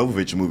Mila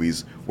Jovovich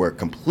movies were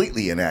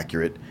completely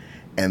inaccurate,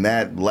 and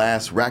that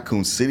last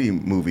Raccoon City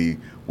movie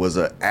was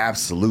an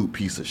absolute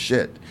piece of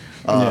shit.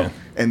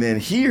 And then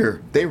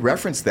here, they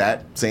referenced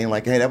that, saying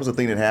like, hey, that was a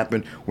thing that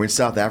happened. We're in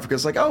South Africa.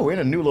 It's like, oh, we're in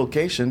a new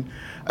location.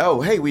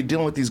 Oh, hey, we're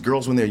dealing with these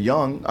girls when they're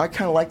young. I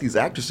kind of like these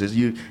actresses.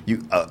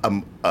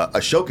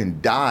 A show can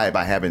die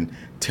by having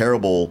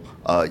terrible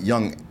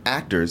young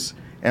actors.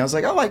 And I was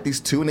like, I like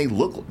these two, and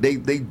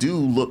they do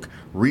look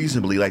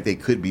reasonably like they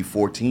could be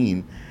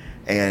 14.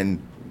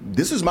 And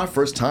this is my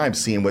first time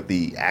seeing what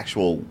the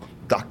actual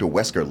Dr.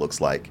 Wesker looks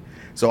like.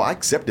 So I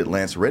accepted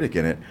Lance Reddick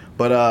in it.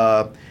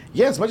 But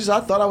yeah, as much as I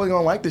thought I was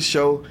going to like this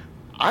show,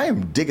 I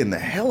am digging the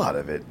hell out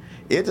of it.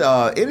 It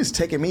is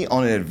taking me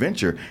on an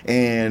adventure.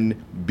 And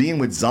being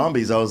with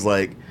zombies, I was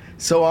like,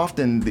 so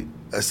often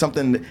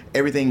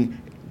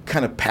everything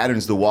kind of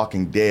patterns The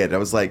Walking Dead. I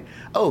was like,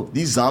 oh,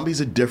 these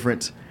zombies are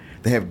different.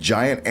 They have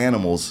giant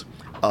animals.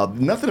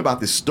 Nothing about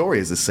this story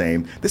is the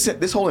same.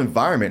 This whole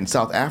environment in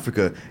South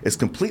Africa is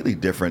completely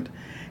different.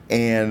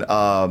 And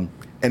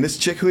this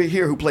chick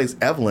who plays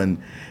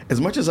Evelyn, as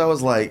much as I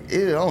was like,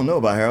 I don't know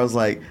about her, I was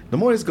like, the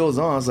more this goes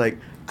on, I was like,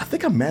 I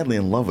think I'm madly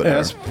in love with her.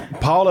 That's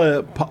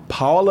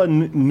Paula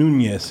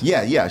Nunez.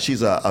 Yeah,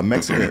 she's a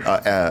Mexican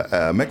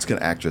Mexican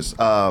actress.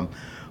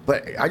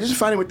 But I just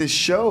find it with this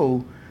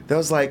show that I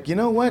was like, you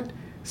know what?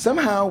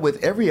 Somehow,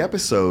 with every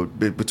episode,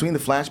 between the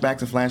flashbacks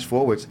and flash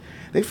forwards,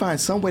 they find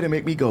some way to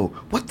make me go,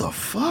 "What the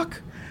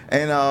fuck?"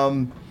 And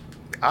I'm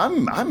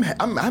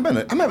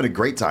having a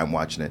great time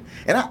watching it.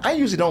 And I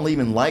usually don't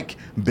even like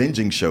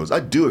binging shows. I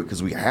do it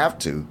because we have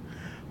to.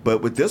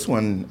 But with this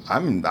one,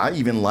 I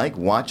even like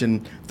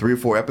watching 3 or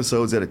 4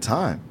 episodes at a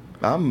time.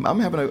 I'm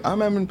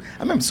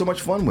having so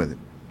much fun with it.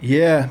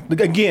 Yeah.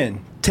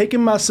 Again,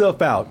 taking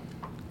myself out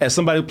as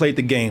somebody who played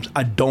the games,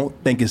 I don't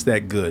think it's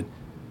that good.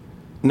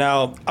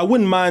 Now, I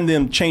wouldn't mind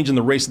them changing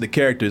the race of the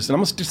characters, and I'm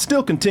going to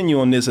still continue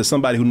on this as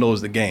somebody who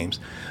knows the games.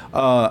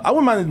 I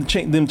wouldn't mind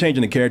them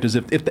changing the characters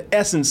if the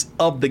essence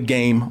of the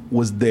game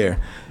was there.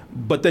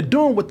 But they're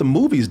doing what the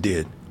movies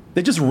did,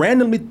 They're just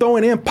randomly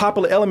throwing in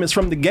popular elements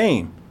from the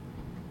game.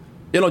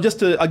 You know, just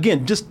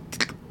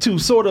to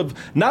sort of,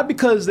 not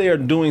because they are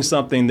doing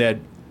something that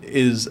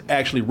is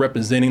actually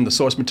representing the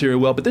source material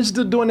well, but they're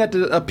just doing that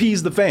to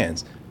appease the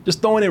fans.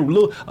 Just throwing in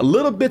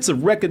little bits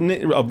of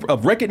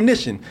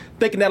recognition,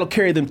 thinking that'll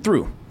carry them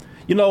through.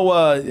 You know,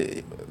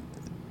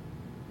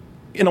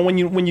 when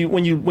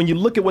you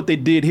look at what they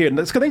did here,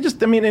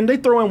 because and they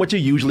throw in what you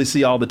usually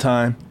see all the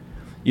time.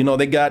 You know,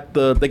 they got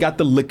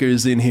the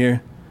liquors in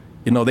here.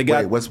 You know, they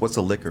got what's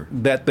a liquor?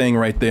 That thing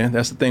right there.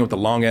 That's the thing with the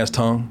long ass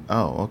tongue.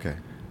 Oh, okay.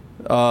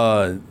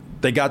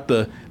 They got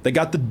the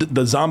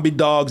zombie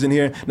dogs in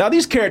here. Now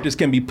these characters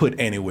can be put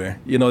anywhere.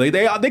 You know,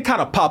 they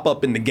kind of pop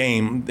up in the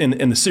game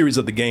in the series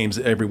of the games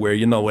everywhere.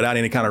 You know, without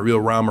any kind of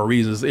real rhyme or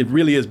reasons. It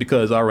really is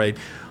because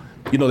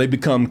you know, they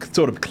become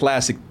sort of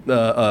classic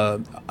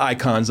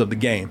icons of the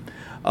game.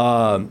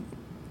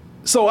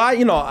 So I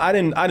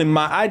didn't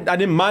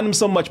mind them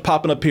so much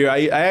popping up here.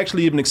 I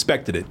actually even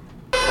expected it.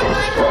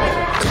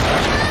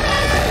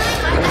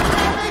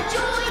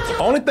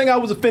 Only thing I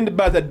was offended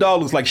by is that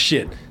dog looks like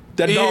shit.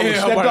 That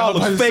dog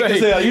looks fake as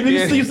hell.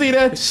 You see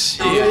that?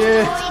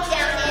 Yeah.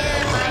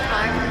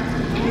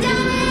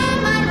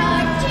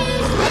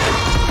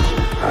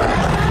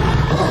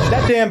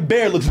 That damn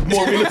bear looks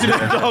more realistic than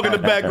that dog in the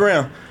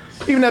background.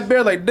 Even that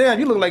bear, like, damn,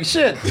 you look like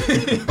shit.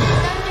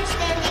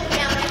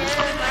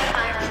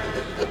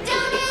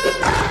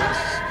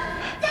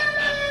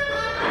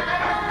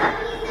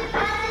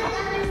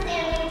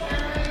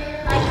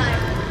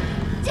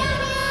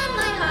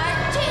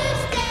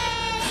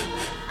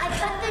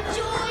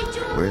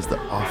 Where's the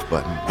off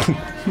button?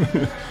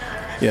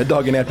 Yeah,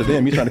 dogging after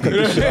them. You trying to cut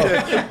this shit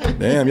off.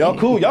 Damn, y'all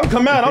cool. Y'all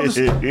come out.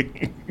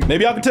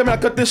 Maybe y'all can tell me I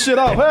cut this shit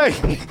off.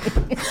 Hey.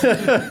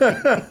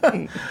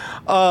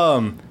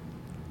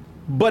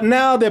 But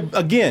now they're,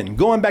 again,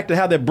 going back to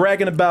how they're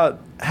bragging about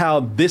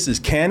how this is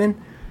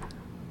canon.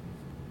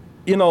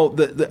 You know,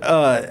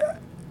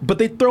 but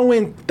they throw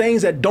in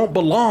things that don't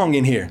belong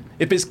in here.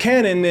 If it's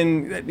canon,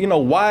 then, you know,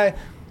 why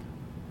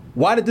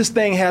did this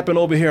thing happen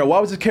over here? Why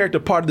was this character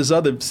part of this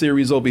other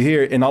series over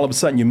here? And all of a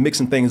sudden you're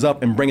mixing things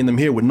up and bringing them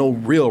here with no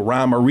real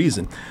rhyme or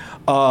reason,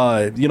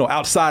 you know,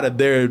 outside of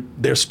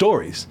their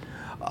stories.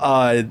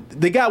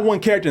 They got one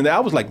character in there. I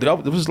was like,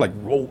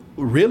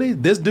 really?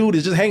 This dude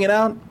is just hanging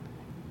out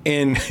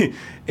in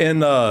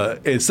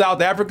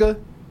South Africa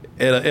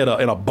in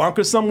a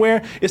bunker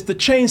somewhere? It's the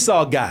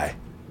chainsaw guy.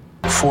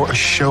 For a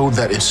show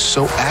that is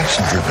so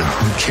action-driven,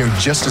 you care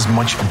just as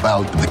much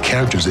about the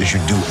characters as you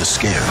do the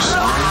scares.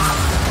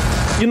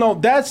 You know,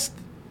 that's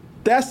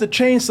the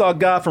chainsaw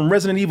guy from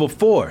Resident Evil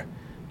 4,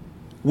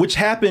 which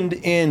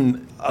happened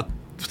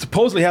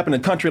supposedly happened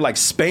in a country like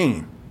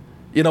Spain,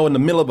 you know, in the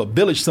middle of a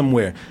village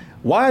somewhere.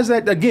 Why is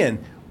that,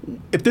 again,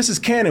 if this is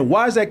canon,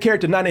 why is that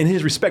character not in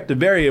his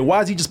respective area?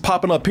 Why is he just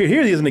popping up here?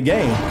 Here he is in the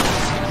game.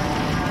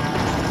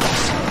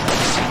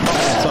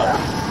 Sorry.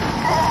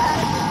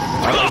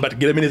 I was about to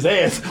get him in his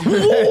ass.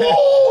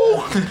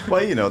 Whoa!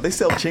 Well, you know, they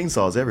sell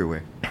chainsaws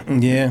everywhere.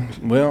 Yeah,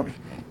 well,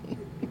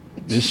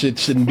 this shit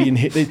shouldn't be in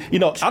here. You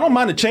know, I don't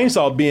mind the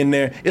chainsaw being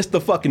there. It's the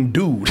fucking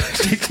dude.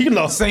 You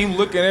know, same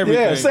look and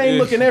everything. Yeah, same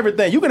look and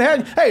everything. You can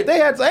have. Hey,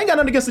 I ain't got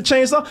nothing against the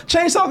chainsaw.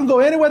 Chainsaw can go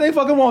anywhere they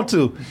fucking want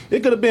to.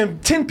 It could have been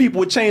 10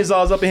 people with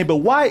chainsaws up in here, but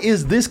why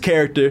is this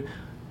character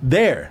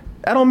there?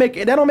 That don't make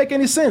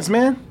any sense,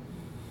 man.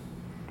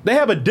 They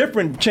have a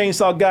different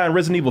chainsaw guy in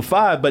Resident Evil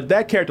 5, but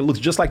that character looks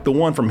just like the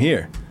one from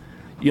here.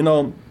 You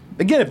know,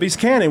 again, if he's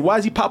canon, why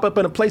does he pop up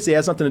in a place he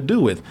has nothing to do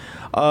with?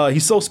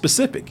 He's so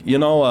specific, you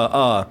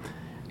know.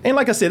 And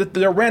like I said,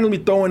 they're randomly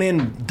throwing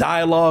in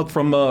dialogue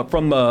from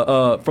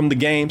the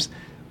games.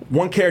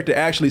 One character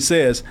actually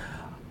says,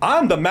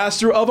 "I'm the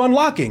master of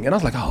unlocking," and I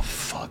was like, "Oh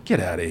fuck, get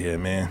out of here,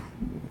 man."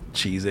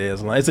 Cheese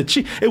ass line.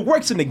 It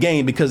works in the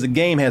game because the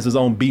game has its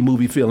own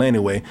B-movie feel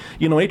anyway.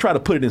 You know, they try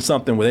to put it in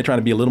something where they're trying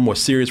to be a little more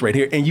serious right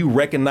here, and you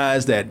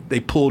recognize that they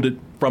pulled it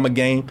from a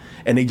game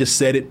and they just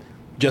said it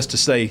just to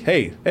say,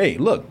 hey,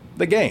 look,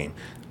 the game.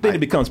 Then it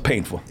becomes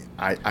painful.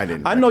 I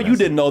didn't. I know you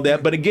didn't know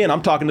that, but again,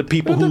 I'm talking to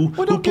people who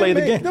play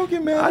the game. Don't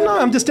get mad. I know.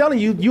 I'm just telling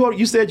you.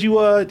 You said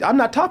you. I'm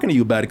not talking to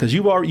you about it because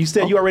you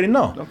said you already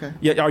know. Okay.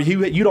 Yeah. Or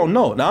you don't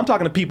know. Now I'm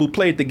talking to people who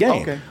played the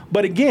game. Okay.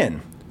 But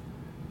again.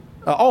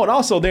 And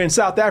also they're in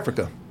South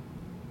Africa.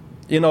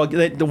 You know,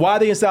 why are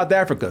they in South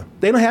Africa?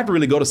 They don't have to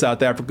really go to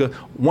South Africa.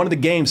 One of the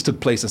games took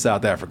place in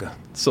South Africa.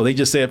 So they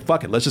just said,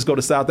 fuck it, let's just go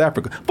to South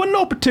Africa. For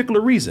no particular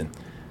reason.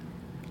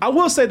 I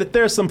will say that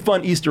there's some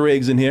fun Easter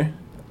eggs in here.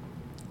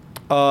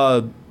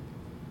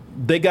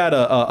 They got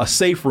a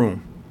safe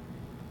room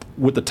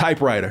with a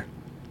typewriter.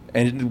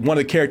 And one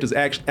of the characters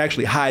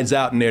actually hides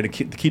out in there to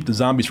keep the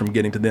zombies from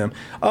getting to them.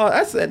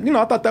 I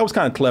thought that was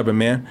kind of clever,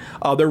 man.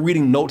 They're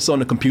reading notes on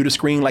the computer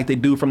screen like they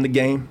do from the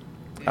game.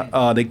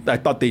 I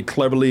thought they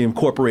cleverly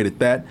incorporated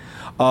that.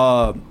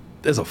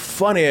 There's a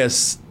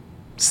funny-ass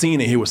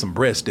scene in here with some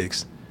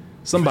breadsticks.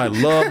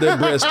 Somebody loved their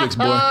breadsticks,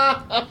 boy.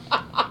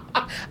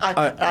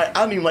 I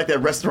don't even like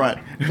that restaurant,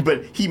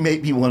 but he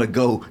made me want to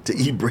go to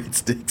eat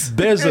breadsticks.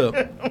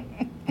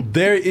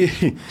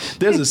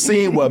 There's a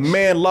scene where a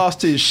man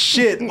lost his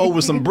shit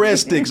over some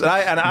breadsticks.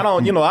 And I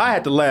don't, I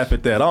had to laugh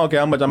at that. I don't care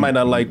how much I might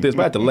not like this,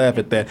 but I had to laugh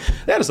at that.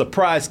 They had a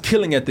surprise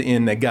killing at the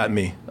end that got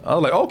me. I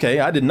was like, okay,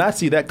 I did not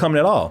see that coming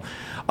at all.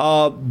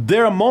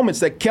 There are moments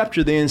that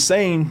capture the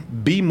insane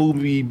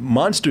B-movie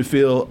monster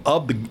feel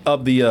of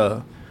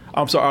the.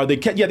 I'm sorry. They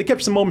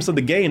kept some moments of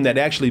the game that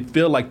actually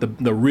feel like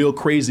the real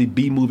crazy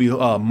B-movie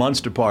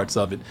monster parts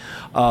of it.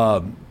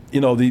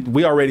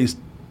 We already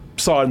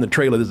saw it in the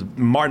trailer.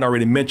 Martin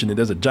already mentioned it.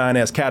 There's a giant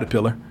ass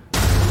caterpillar.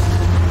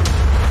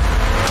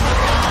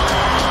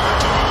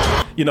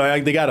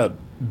 They got a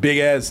big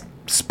ass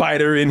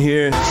spider in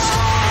here.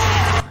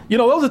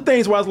 Those are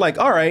things where I was like,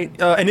 all right.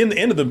 And then the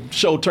end of the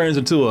show turns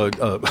into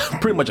a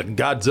pretty much a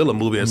Godzilla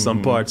movie at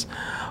some parts.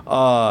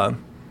 I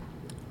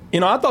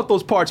thought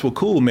those parts were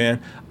cool,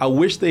 man. I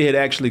wish they had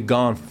actually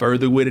gone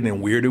further with it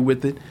and weirder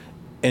with it.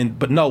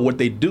 But no, what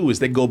they do is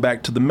they go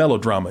back to the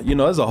melodrama.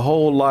 There's a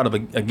whole lot of,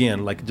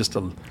 again, like just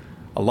a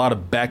lot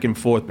of back and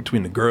forth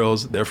between the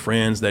girls, their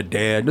friends, their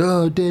dad.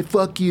 Oh, dad,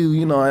 fuck you.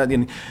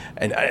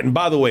 And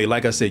by the way,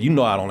 like I said, I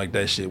don't like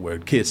that shit where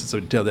kids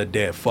tell their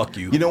dad, fuck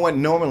you. You know what?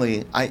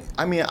 Normally, I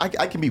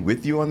can be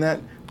with you on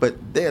that, but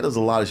there's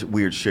a lot of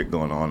weird shit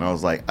going on. I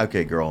was like,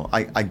 okay, girl,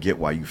 I get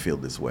why you feel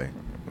this way.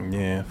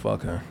 Yeah,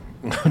 fuck her.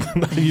 I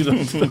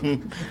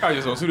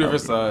just on two different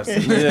sides.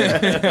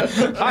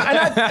 Yeah.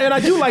 I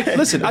do like.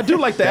 Listen, I do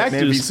like the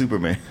Batman actors. v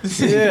Superman.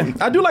 Yeah,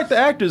 I do like the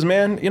actors,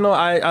 man.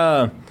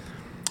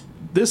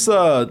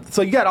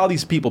 So you got all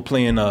these people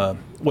playing. Well,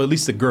 at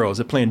least the girls,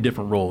 they're playing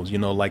different roles.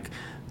 Like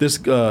this.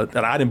 And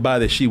I didn't buy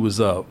that she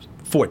was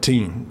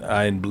 14.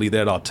 I didn't believe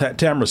that at all.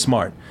 Tamara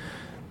Smart,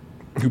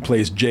 who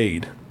plays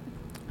Jade,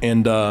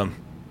 and the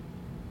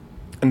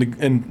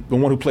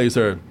one who plays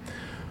her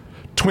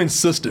twin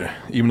sister,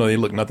 even though they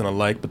look nothing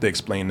alike, but they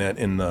explain that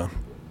in the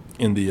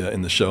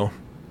show.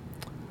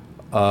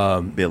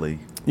 Billy.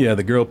 Yeah,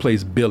 the girl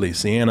plays Billy,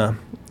 Sienna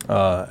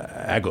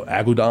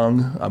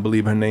Agudong, I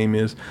believe her name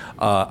is.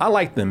 I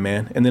like them,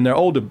 man. And then their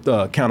older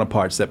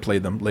counterparts that play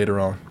them later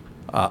on,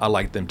 I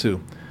like them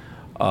too.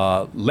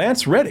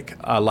 Lance Reddick,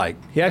 I like.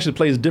 He actually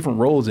plays different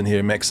roles in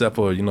here, except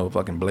for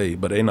fucking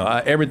Blade. But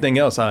everything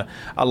else, I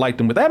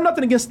liked him with. I have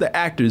nothing against the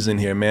actors in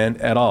here, man,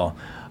 at all.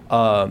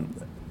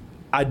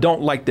 I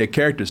don't like their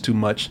characters too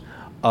much.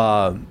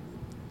 I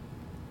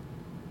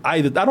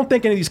don't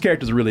think any of these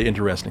characters are really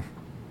interesting,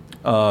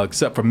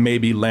 except for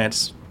maybe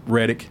Lance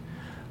Reddick.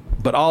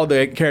 But all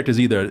the characters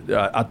either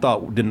I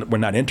thought were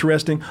not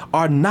interesting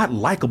or not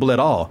likable at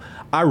all.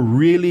 I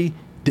really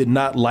did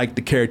not like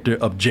the character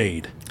of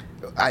Jade.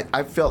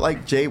 I felt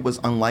like Jade was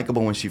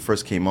unlikable when she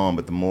first came on,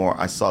 but the more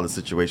I saw the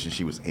situation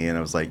she was in,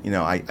 I was like,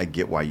 I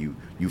get why you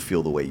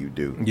feel the way you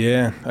do.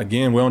 Yeah,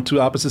 again, we're on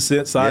two opposite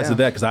sides of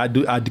that, because I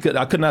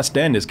could not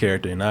stand this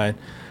character, and I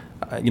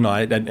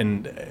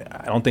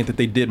don't think that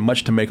they did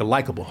much to make her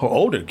likable. Her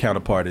older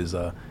counterpart is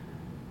a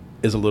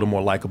little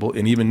more likable,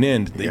 and even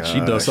then she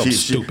does something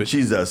stupid.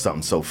 She does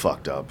something so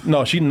fucked up. No,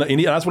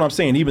 and that's what I'm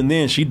saying. Even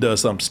then, she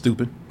does something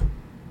stupid.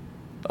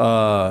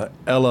 Ella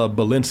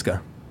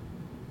Balinska,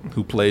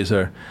 who plays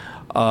her.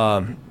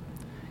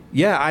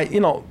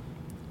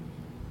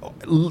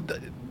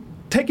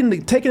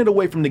 Taking it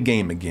away from the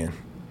game again.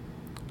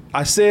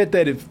 I said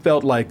that it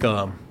felt like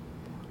a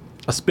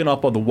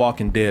spinoff of The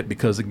Walking Dead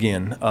because,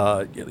 again,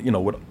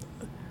 with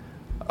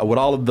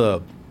all of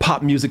the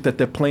pop music that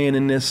they're playing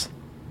in this,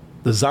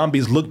 the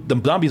zombies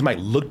might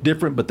look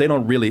different, but they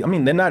don't really. I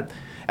mean, they're not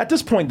at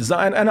this point.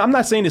 And I'm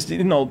not saying this,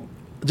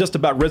 just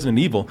about Resident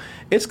Evil.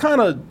 It's kind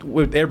of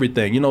with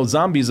everything.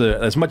 Zombies are,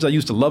 as much as I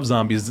used to love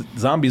zombies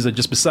are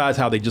just, besides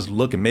how they just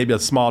look and maybe a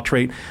small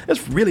trait,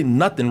 there's really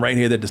nothing right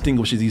here that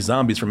distinguishes these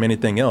zombies from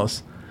anything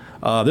else.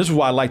 This is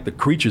why I like the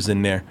creatures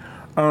in there.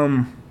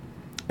 And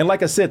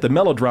like I said, the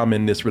melodrama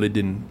in this really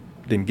didn't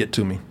get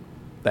to me.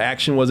 The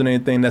action wasn't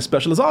anything that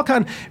special. It's all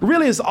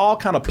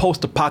kind of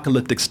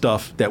post-apocalyptic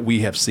stuff that we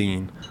have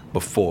seen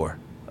before.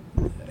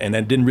 And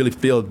that didn't really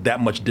feel that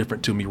much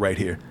different to me right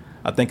here.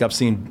 I think I've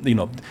seen,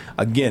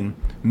 again,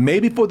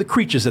 maybe for the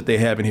creatures that they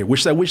have in here,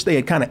 which I wish they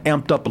had kind of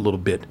amped up a little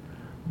bit.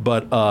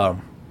 But, other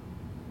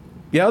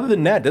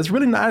than that, that's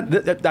really not,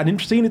 I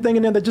didn't see anything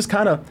in there that just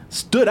kind of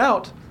stood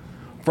out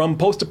from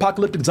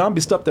post-apocalyptic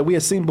zombie stuff that we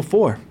had seen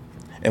before.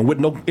 And with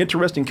no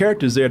interesting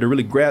characters there to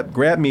really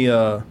grab me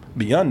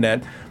beyond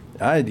that,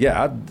 I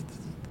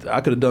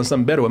could have done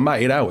something better with my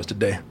 8 hours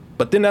today.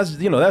 But then that's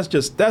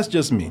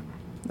just me.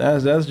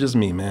 That's just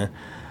me, man.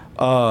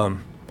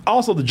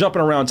 Also, the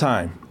jumping around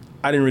time.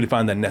 I didn't really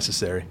find that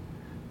necessary.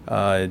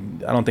 I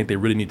don't think they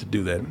really need to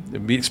do that,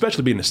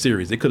 especially being a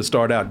series. They could have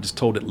started out and just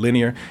told it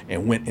linear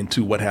and went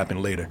into what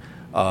happened later.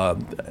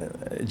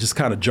 It's just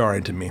kind of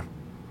jarring to me.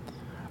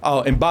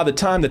 Oh, and by the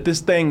time that this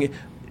thing,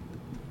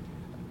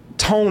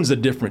 tones are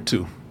different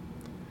too.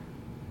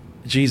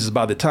 Jesus,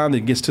 by the time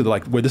it gets to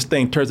where this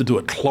thing turns into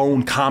a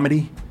clone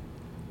comedy,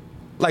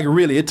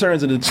 really, it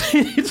turns into.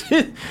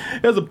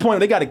 There's a point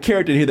they got a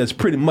character here that's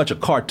pretty much a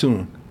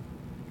cartoon.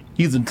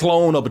 He's a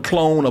clone of a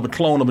clone of a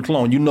clone of a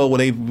clone. You know what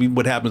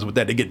happens with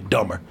that? They get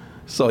dumber.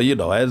 So, you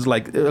know, it's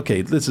like,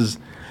 okay,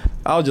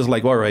 I was just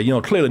like, all right, you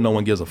know, clearly no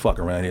one gives a fuck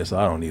around here, so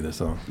I don't either.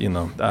 So, you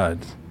know, I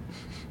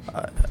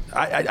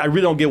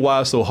really don't get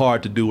why it's so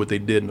hard to do what they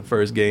did in the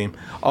first game,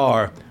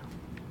 or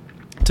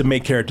to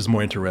make characters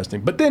more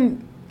interesting. But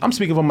then, I'm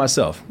speaking for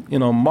myself. You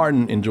know,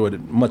 Martin enjoyed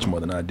it much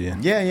more than I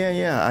did.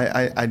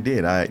 Yeah. I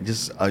did.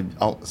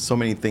 So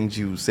many things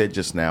you said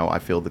just now, I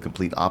feel the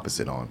complete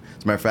opposite on.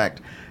 As a matter of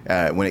fact,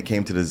 when it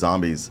came to the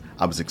zombies,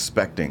 I was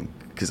expecting,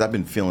 because I've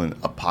been feeling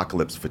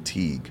apocalypse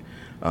fatigue.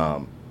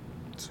 One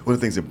of the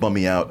things that bummed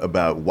me out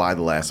about Y: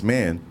 The Last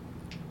Man,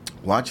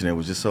 watching it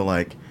was just so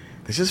like,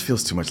 this just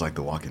feels too much like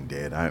The Walking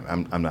Dead.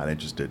 I'm not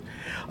interested.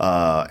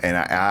 And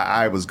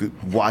I was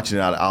watching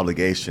it out of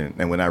obligation.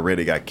 And when I read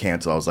it got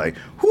canceled, I was like,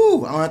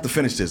 whew, I don't have to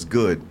finish this.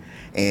 Good.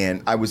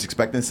 And I was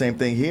expecting the same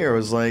thing here. I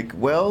was like,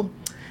 well,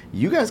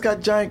 you guys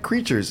got giant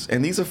creatures,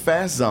 and these are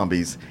fast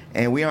zombies.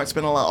 And we aren't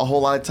spending a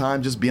whole lot of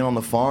time just being on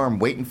the farm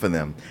waiting for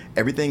them.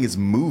 Everything is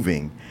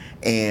moving.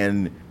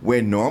 And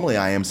where normally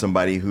I am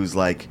somebody who's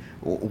like,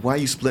 why are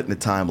you splitting the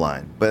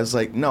timeline? But it's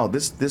like, no,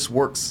 this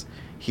works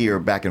here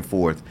back and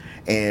forth.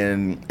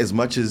 And as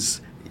much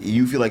as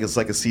you feel like it's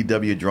like a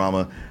CW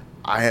drama,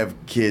 I have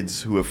kids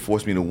who have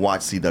forced me to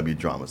watch CW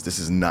dramas. This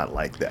is not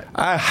like that.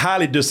 I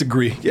highly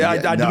disagree.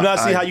 I do not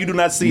see how you do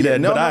not see that,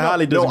 but I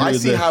highly disagree. No, I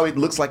see how it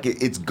looks like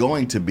it's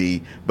going to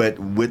be, but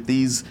with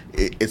these,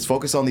 it's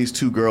focused on these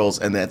two girls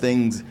and the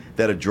things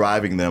that are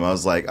driving them. I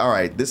was like, all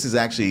right, this is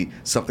actually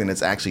something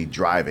that's actually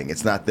driving.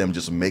 It's not them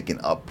just making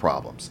up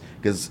problems.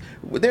 Because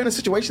they're in a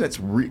situation that's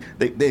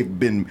they've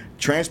been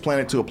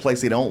transplanted to a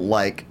place they don't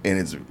like, and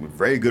it's a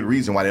very good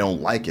reason why they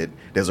don't like it.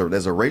 There's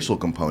a racial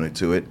component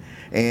to it,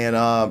 and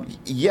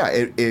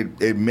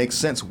it makes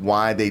sense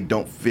why they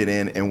don't fit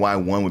in and why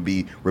one would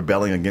be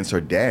rebelling against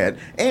her dad.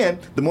 And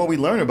the more we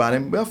learn about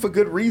him, well, for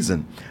good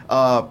reason.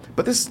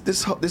 But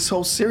this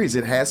whole series,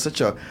 it has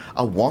such a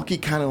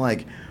wonky kind of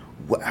like,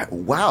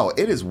 wow,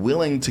 it is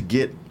willing to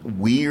get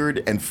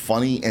weird and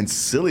funny and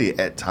silly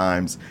at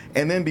times,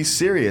 and then be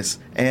serious,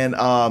 and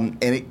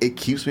it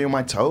keeps me on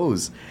my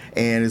toes.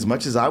 And as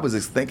much as I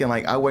was thinking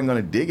like I wasn't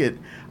going to dig it,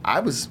 I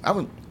was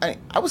having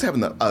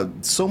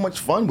so much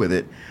fun with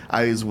it.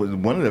 I was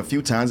one of the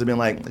few times I've been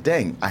like,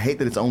 dang, I hate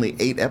that it's only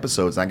 8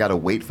 episodes and I got to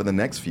wait for the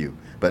next few.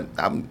 But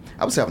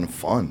I was having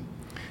fun.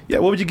 Yeah,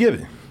 what would you give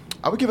it?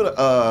 I would give it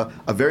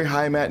a very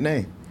high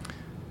matinee.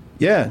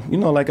 Yeah, you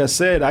know, like I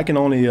said, I can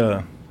only.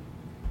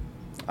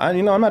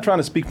 I'm not trying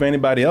to speak for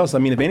anybody else. I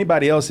mean, if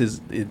anybody else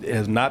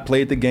has not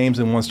played the games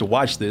and wants to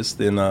watch this,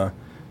 then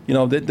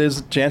there's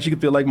a chance you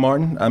could feel like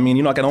Martin. I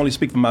mean, I can only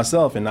speak for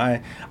myself, and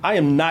I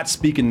am not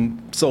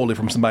speaking solely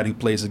from somebody who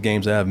plays the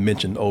games that I've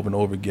mentioned over and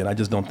over again. I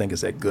just don't think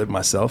it's that good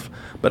myself.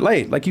 But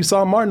like you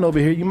saw Martin over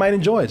here, you might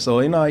enjoy it. So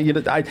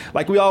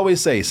like we always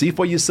say, see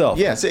for yourself.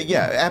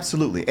 Yeah,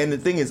 absolutely. And the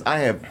thing is, I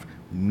have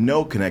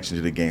no connection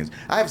to the games.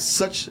 I have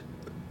so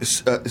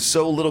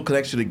little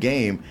connection to the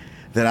game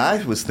that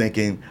I was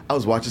thinking I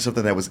was watching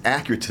something that was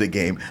accurate to the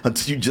game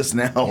until you just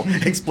now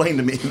explained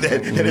to me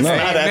that it's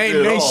not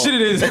accurate at all. Shit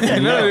it is.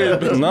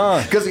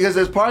 No. Because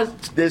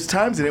there's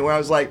times in it where I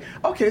was like,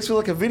 okay, this feels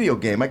like a video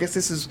game. I guess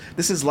this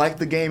is like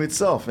the game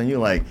itself. And you're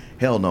like,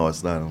 hell no,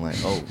 it's not. I'm like,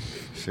 oh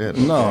shit.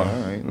 Okay, no, all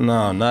right.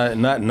 No,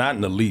 not in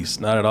the least,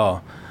 not at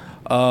all.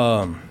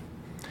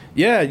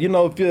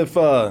 If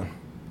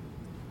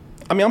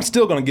I'm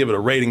still gonna give it a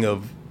rating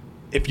of.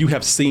 If you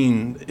have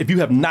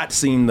not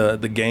seen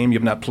the game, you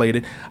have not played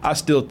it, I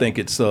still think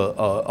it's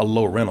a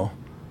low rental.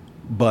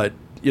 But,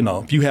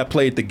 if you have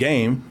played the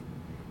game,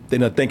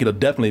 then I think it'll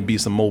definitely be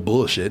some more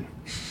bullshit.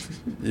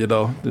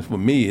 For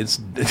me, it's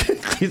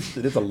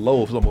a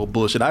low some more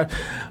bullshit. I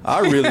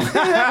really,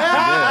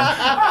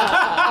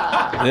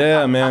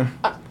 yeah, man.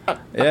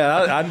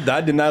 Yeah,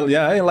 I did not.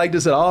 Yeah, I didn't like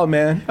this at all,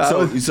 man.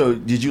 So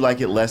did you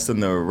like it less than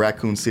the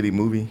Raccoon City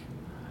movie?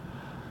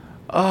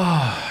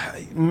 Oh,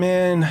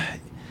 man.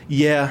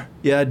 Yeah,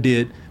 I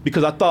did,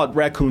 because I thought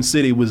Raccoon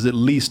City was at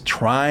least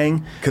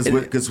trying.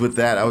 Because with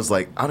that, I was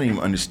like, I don't even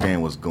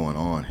understand what's going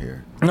on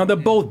here. No, they're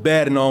both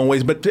bad in their own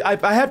ways, but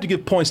I have to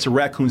give points to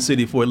Raccoon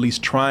City for at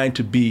least trying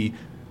to be,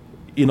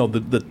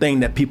 the thing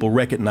that people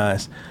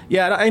recognize.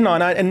 Yeah,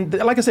 and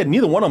like I said,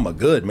 neither one of them are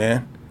good,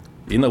 man.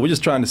 We're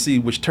just trying to see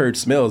which turd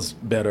smells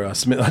better or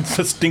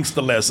stinks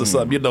the less or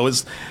something.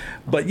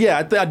 But yeah,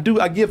 I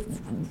give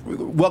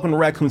Welcome to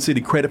Raccoon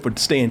City credit for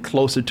staying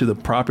closer to the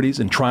properties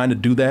and trying to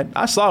do that.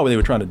 I saw where they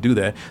were trying to do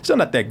that. Still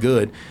not that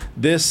good.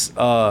 This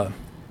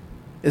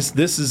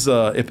is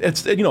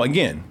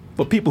again,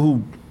 for people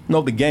who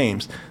know the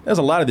games, there's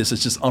a lot of this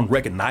that's just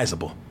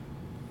unrecognizable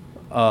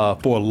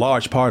for a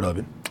large part of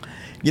it.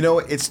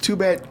 It's too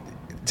bad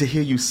to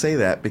hear you say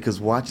that, because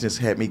watching this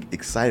had me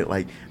excited.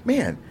 Like,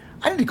 man,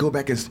 I need to go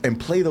back and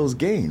play those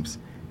games.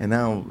 And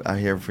now I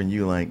hear from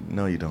you like,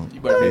 no, you don't.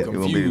 You better be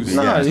confused.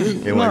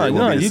 It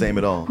won't be the same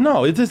at all.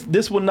 No, this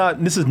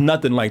is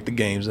nothing like the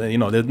games. There's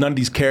none of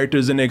these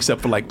characters in there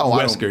except for like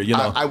Wesker.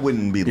 I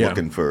wouldn't be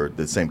looking for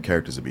the same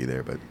characters to be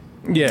there, but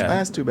yeah,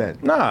 that's too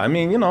bad. Nah, I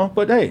mean,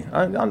 but hey,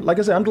 like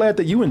I said, I'm glad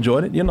that you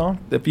enjoyed it.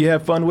 If you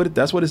have fun with it,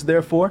 that's what it's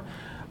there for.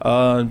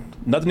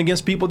 Nothing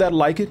against people that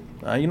like it.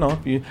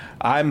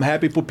 I'm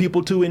happy for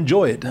people to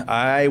enjoy it.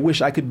 I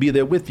wish I could be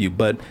there with you.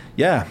 But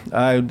yeah,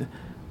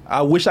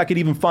 I wish I could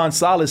even find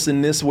solace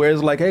in this where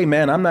it's like, hey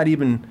man, I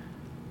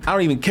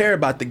don't even care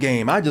about the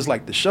game. I just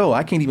like the show.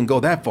 I can't even go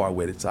that far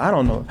with it. So I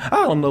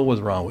don't know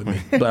what's wrong with me.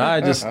 But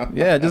I just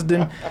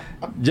didn't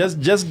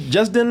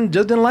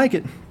like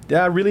it.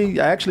 Yeah,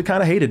 I actually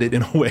kind of hated it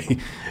in a way.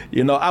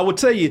 I would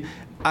tell you,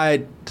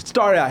 I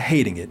started out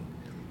hating it,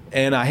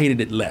 and I hated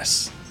it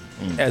less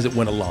as it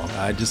went along.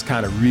 I just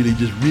kind of really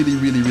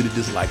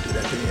disliked it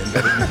at the end.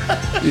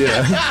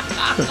 Yeah.